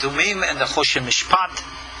and the tumim and the choshen mishpat,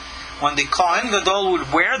 when the Kohen Gadol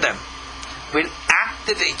would wear them, would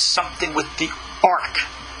activate something with the ark,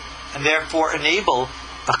 and therefore enable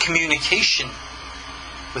a communication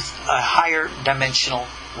with a higher dimensional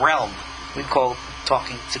realm we call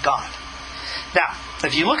talking to God. Now,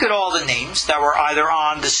 if you look at all the names that were either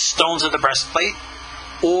on the stones of the breastplate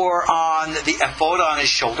or on the ephod on his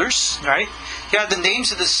shoulders, right? You have the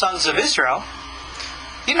names of the sons of Israel.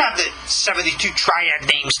 You didn't have the 72 triad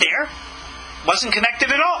names there. Wasn't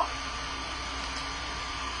connected at all.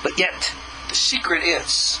 But yet, the secret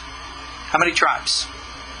is, how many tribes?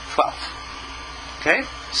 12. Okay?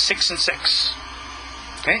 6 and 6.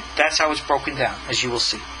 Okay? That's how it's broken down, as you will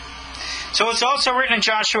see. So it's also written in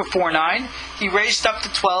Joshua 4:9, He raised up the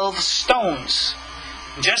 12 stones.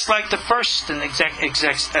 Just like the first in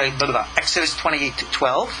Exodus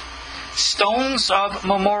 28:12, stones of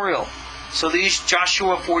memorial. So these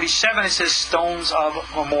Joshua 47, it says stones of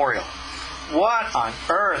memorial. What on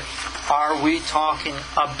earth are we talking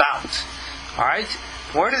about? Alright?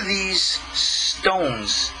 What are these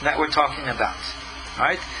stones that we're talking about?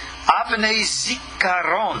 Alright? Avnei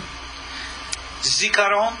Zikaron.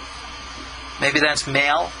 Zikaron, maybe that's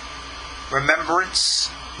male, remembrance,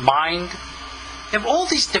 mind. You have all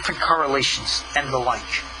these different correlations and the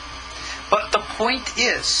like. But the point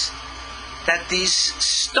is that these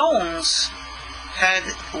stones had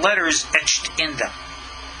letters etched in them.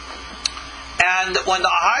 And when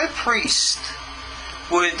the high priest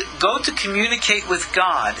would go to communicate with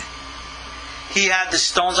God, he had the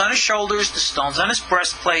stones on his shoulders, the stones on his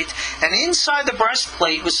breastplate, and inside the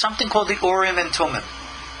breastplate was something called the Urim and Tumim.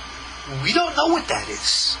 We don't know what that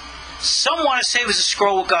is. Some want to say it was a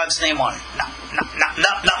scroll with God's name on it. No.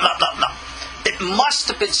 It must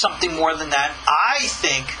have been something more than that. I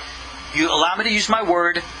think, you allow me to use my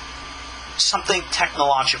word, something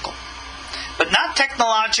technological. but not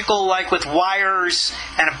technological like with wires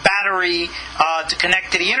and a battery to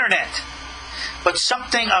connect to the internet, but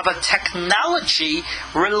something of a technology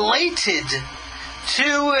related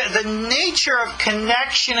to the nature of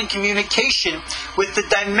connection and communication with the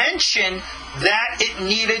dimension that it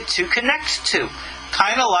needed to connect to.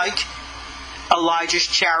 Kind of like Elijah's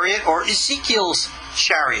chariot or Ezekiel's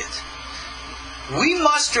chariot. We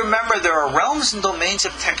must remember there are realms and domains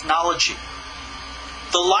of technology,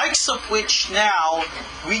 the likes of which now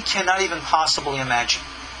we cannot even possibly imagine.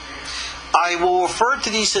 I will refer to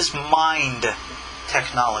these as mind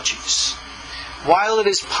technologies. While it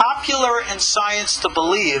is popular in science to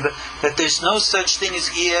believe that there's no such thing as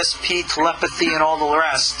ESP, telepathy, and all the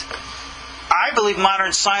rest, I believe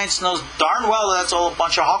modern science knows darn well that that's all a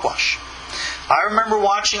bunch of hogwash. I remember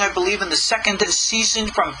watching, I believe, in the second season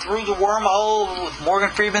from Through the Wormhole with Morgan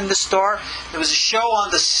Freeman, the star. There was a show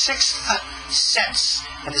on the sixth sense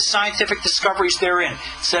and the scientific discoveries therein.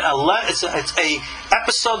 It's a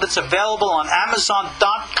episode that's available on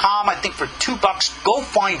Amazon.com, I think for $2. Go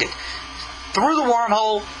find it. Through the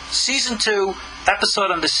Wormhole, Season 2,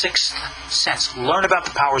 episode on the sixth sense. Learn about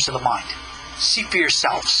the powers of the mind. See for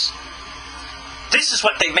yourselves. This is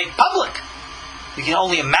what they make public. You can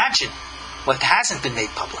only imagine what hasn't been made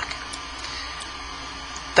public.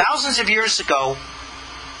 Thousands of years ago,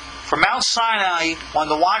 from Mount Sinai, when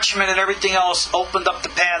the watchmen and everything else opened up the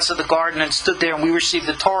paths of the garden and stood there and we received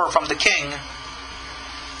the Torah from the king,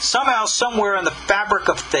 somehow, somewhere in the fabric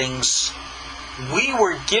of things, we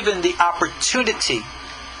were given the opportunity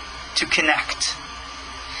to connect.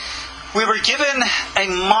 We were given a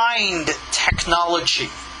mind technology.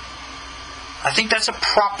 I think that's a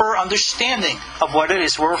proper understanding of what it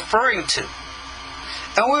is we're referring to.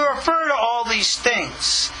 And we refer to all these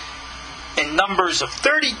things in numbers of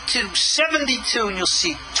 32, 72, and you'll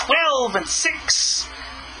see 12 and 6,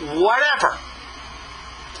 whatever.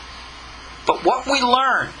 But what we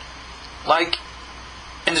learn, like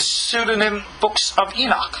in the pseudonym books of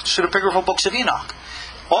Enoch, pseudepigraphal books of Enoch,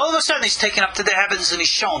 all of a sudden he's taken up to the heavens and he's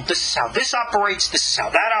shown this is how this operates, this is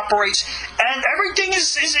how that operates, and everything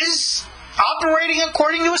is operating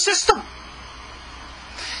according to a system.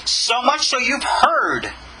 So much so you've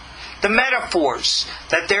heard the metaphors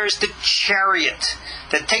that there's the chariot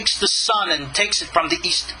that takes the sun and takes it from the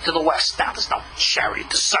east to the west. Now there's no chariot,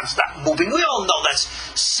 the sun's not moving. We all know that's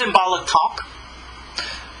symbolic talk.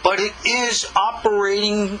 But it is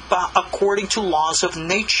operating according to laws of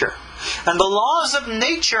nature. And the laws of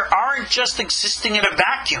nature aren't just existing in a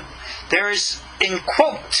vacuum. There is, in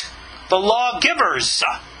quote, the lawgivers.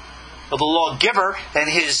 Well, the lawgiver and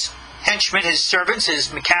his henchmen, his servants,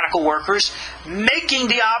 his mechanical workers, making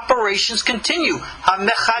the operations continue.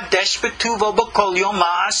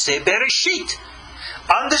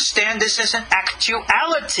 Understand this as an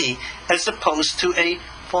actuality as opposed to a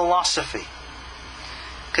philosophy.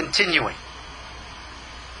 Continuing.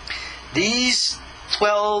 These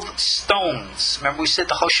 12 stones, remember we said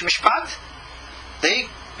the Choshen Mishpat? They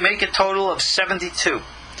make a total of 72.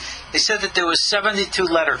 They said that there were 72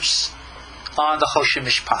 letters on the Choshen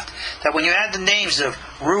Mishpat. That when you add the names of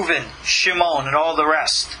Reuven, Shimon, and all the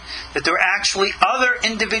rest, that there were actually other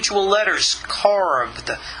individual letters carved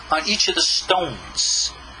on each of the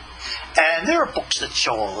stones. And there are books that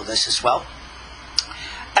show all of this as well.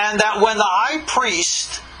 And that when the high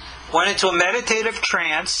priest went into a meditative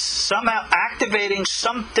trance, somehow activating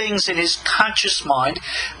some things in his conscious mind,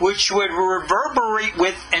 which would reverberate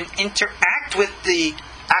with and interact with the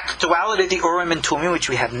actuality of the Urim and Tumim, which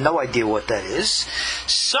we have no idea what that is.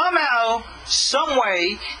 Somehow, some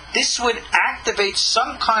way, this would activate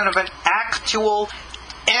some kind of an actual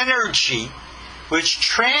energy, which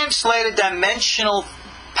translated dimensional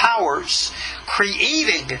powers,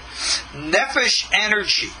 creating nefesh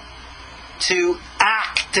energy to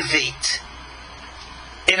activate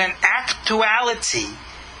in an actuality,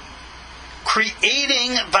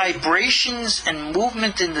 creating vibrations and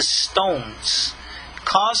movement in the stones,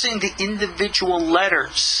 causing the individual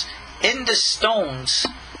letters in the stones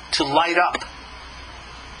to light up,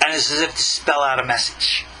 and it's as if to spell out a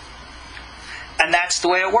message. And that's the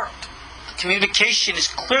way it worked. The communication is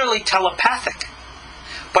clearly telepathic.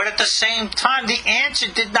 But at the same time, the answer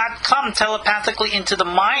did not come telepathically into the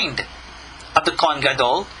mind of the Kohen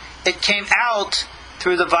Gadol. It came out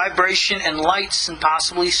through the vibration and lights and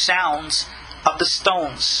possibly sounds of the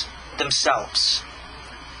stones themselves.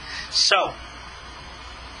 So,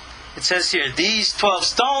 it says here, these 12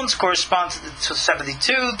 stones correspond to the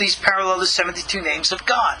 72. These parallel the 72 names of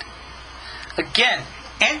God. Again,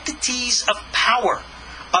 entities of power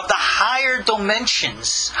of the higher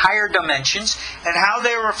dimensions, and how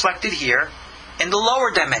they are reflected here in the lower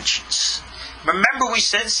dimensions. Remember, we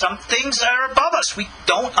said some things are above us. We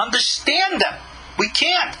don't understand them. We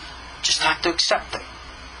can't. Just have to accept them.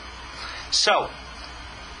 So,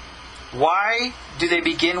 why do they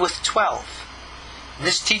begin with 12? And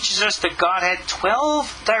this teaches us that God had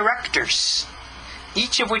 12 directors,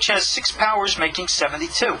 each of which has 6 powers, making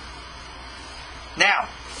 72. Now,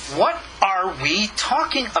 what are we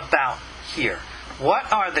talking about here?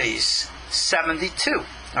 What are these 72?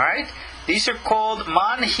 Alright? These are called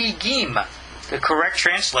manhigim. The correct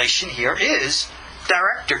translation here is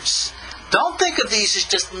directors. Don't think of these as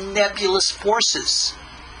just nebulous forces.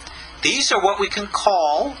 These are what we can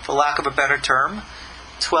call, for lack of a better term,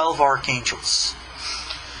 12 archangels.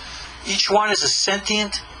 Each one is a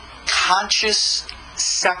sentient, conscious,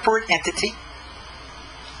 separate entity,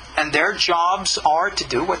 and their jobs are to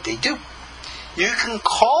do what they do. You can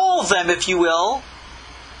call them, if you will,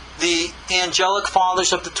 the angelic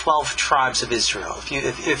fathers of the 12 tribes of Israel.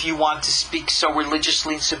 If you want to speak so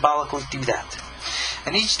religiously and symbolically, do that.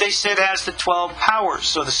 And each, they said, has the 12 powers,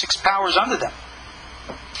 so the 6 powers under them.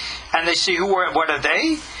 And they say, what are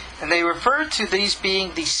they? And they refer to these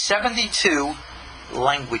being the 72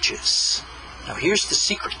 languages. Now here's the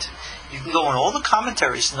secret. You can go in all the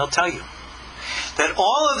commentaries and they'll tell you that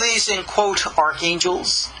all of these, in quote,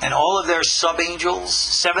 archangels and all of their sub-angels,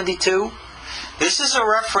 72, this is a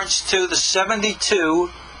reference to the 72,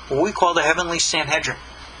 what we call the heavenly Sanhedrin.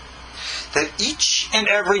 That each and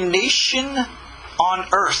every nation on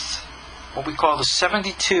earth, what we call the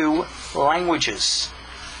 72 languages,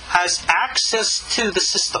 has access to the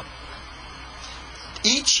system.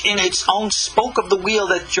 Each in its own spoke of the wheel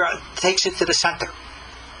that takes it to the center.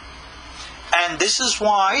 And this is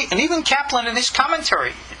why, and even Kaplan in his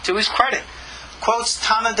commentary, to his credit, quotes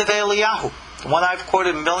Tana Deve Eliyahu, the one I've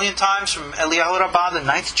quoted a million times from Eliyahu Rabbah, the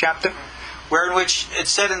 9th chapter, where in which it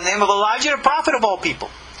said in the name of Elijah, the prophet of all people,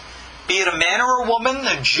 be it a man or a woman,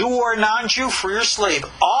 a Jew or a non-Jew, free or slave,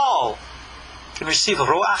 all can receive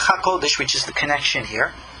Ruach HaKodesh, which is the connection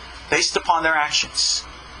here, based upon their actions.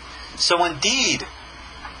 So indeed,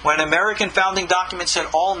 when American founding documents said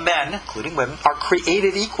all men, including women, are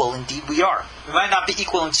created equal, indeed we are. We might not be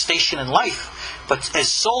equal in station in life, but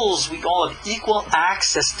as souls we all have equal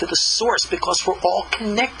access to the source because we're all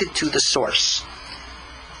connected to the source.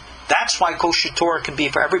 That's why Kosher Torah can be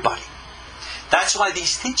for everybody. That's why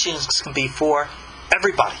these teachings can be for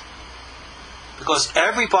everybody. Because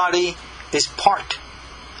everybody is part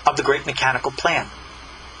of the great mechanical plan,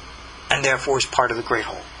 and therefore is part of the great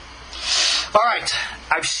whole. Alright,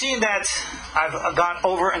 I've seen that I've gone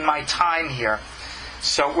over in my time here.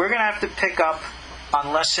 So we're going to have to pick up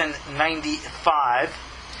on lesson 95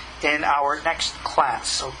 in our next class.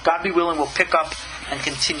 So God be willing, we'll pick up and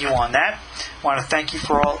continue on that. I want to thank you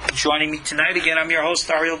for all joining me tonight. Again, I'm your host,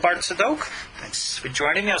 Ariel Bar Tzadok. Thanks for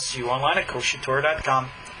joining me. I'll see you online at KosherTorah.com.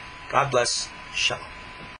 God bless. Shalom.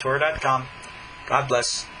 Torah.com. God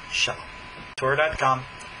bless. Shalom. Torah.com.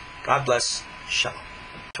 God bless. Shalom.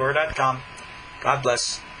 Torah.com. God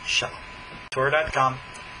bless. Shalom. Torah.com.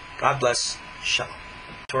 God bless. Shalom.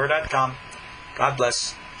 Torah.com. God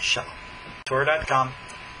bless. Shalom. Torah.com.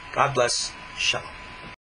 God bless. Shalom.